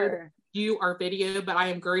future. You our video, but I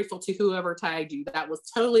am grateful to whoever tagged you. That was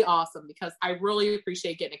totally awesome, because I really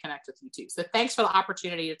appreciate getting to connect with you too. So thanks for the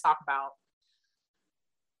opportunity to talk about,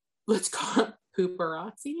 let's call it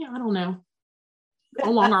pooperazzi. I don't know.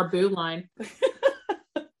 Along our boo line.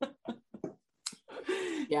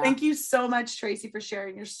 Yeah. Thank you so much, Tracey, for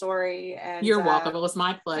sharing your story. And you're welcome. It was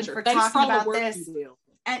my pleasure. For Thanks for all about the work this. you do.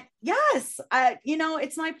 And yes,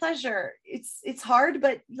 it's my pleasure. It's hard,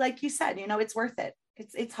 but like you said, it's worth it.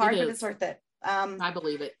 It's hard, but it's worth it. I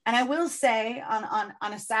believe it. And I will say on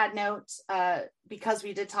a sad note, because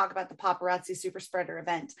we did talk about the paparazzi super spreader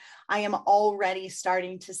event, I am already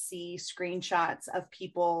starting to see screenshots of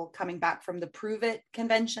people coming back from the Prove It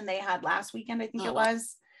convention they had last weekend, I think it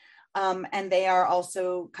was. And they are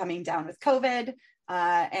also coming down with COVID,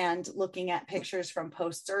 and looking at pictures from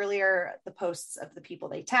posts earlier, the posts of the people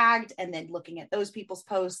they tagged, and then looking at those people's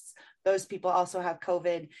posts. Those people also have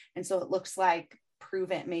COVID. And so it looks like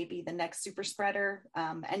Prove It may be the next super spreader.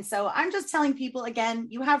 And so I'm just telling people, again,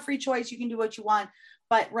 you have free choice. You can do what you want,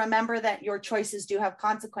 but remember that your choices do have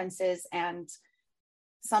consequences, and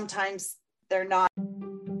sometimes they're not.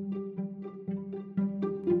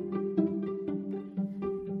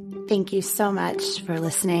 Thank you so much for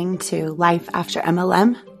listening to Life After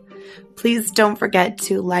MLM. Please don't forget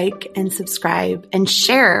to like and subscribe and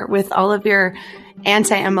share with all of your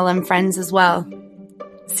anti-MLM friends as well.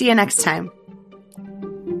 See you next time.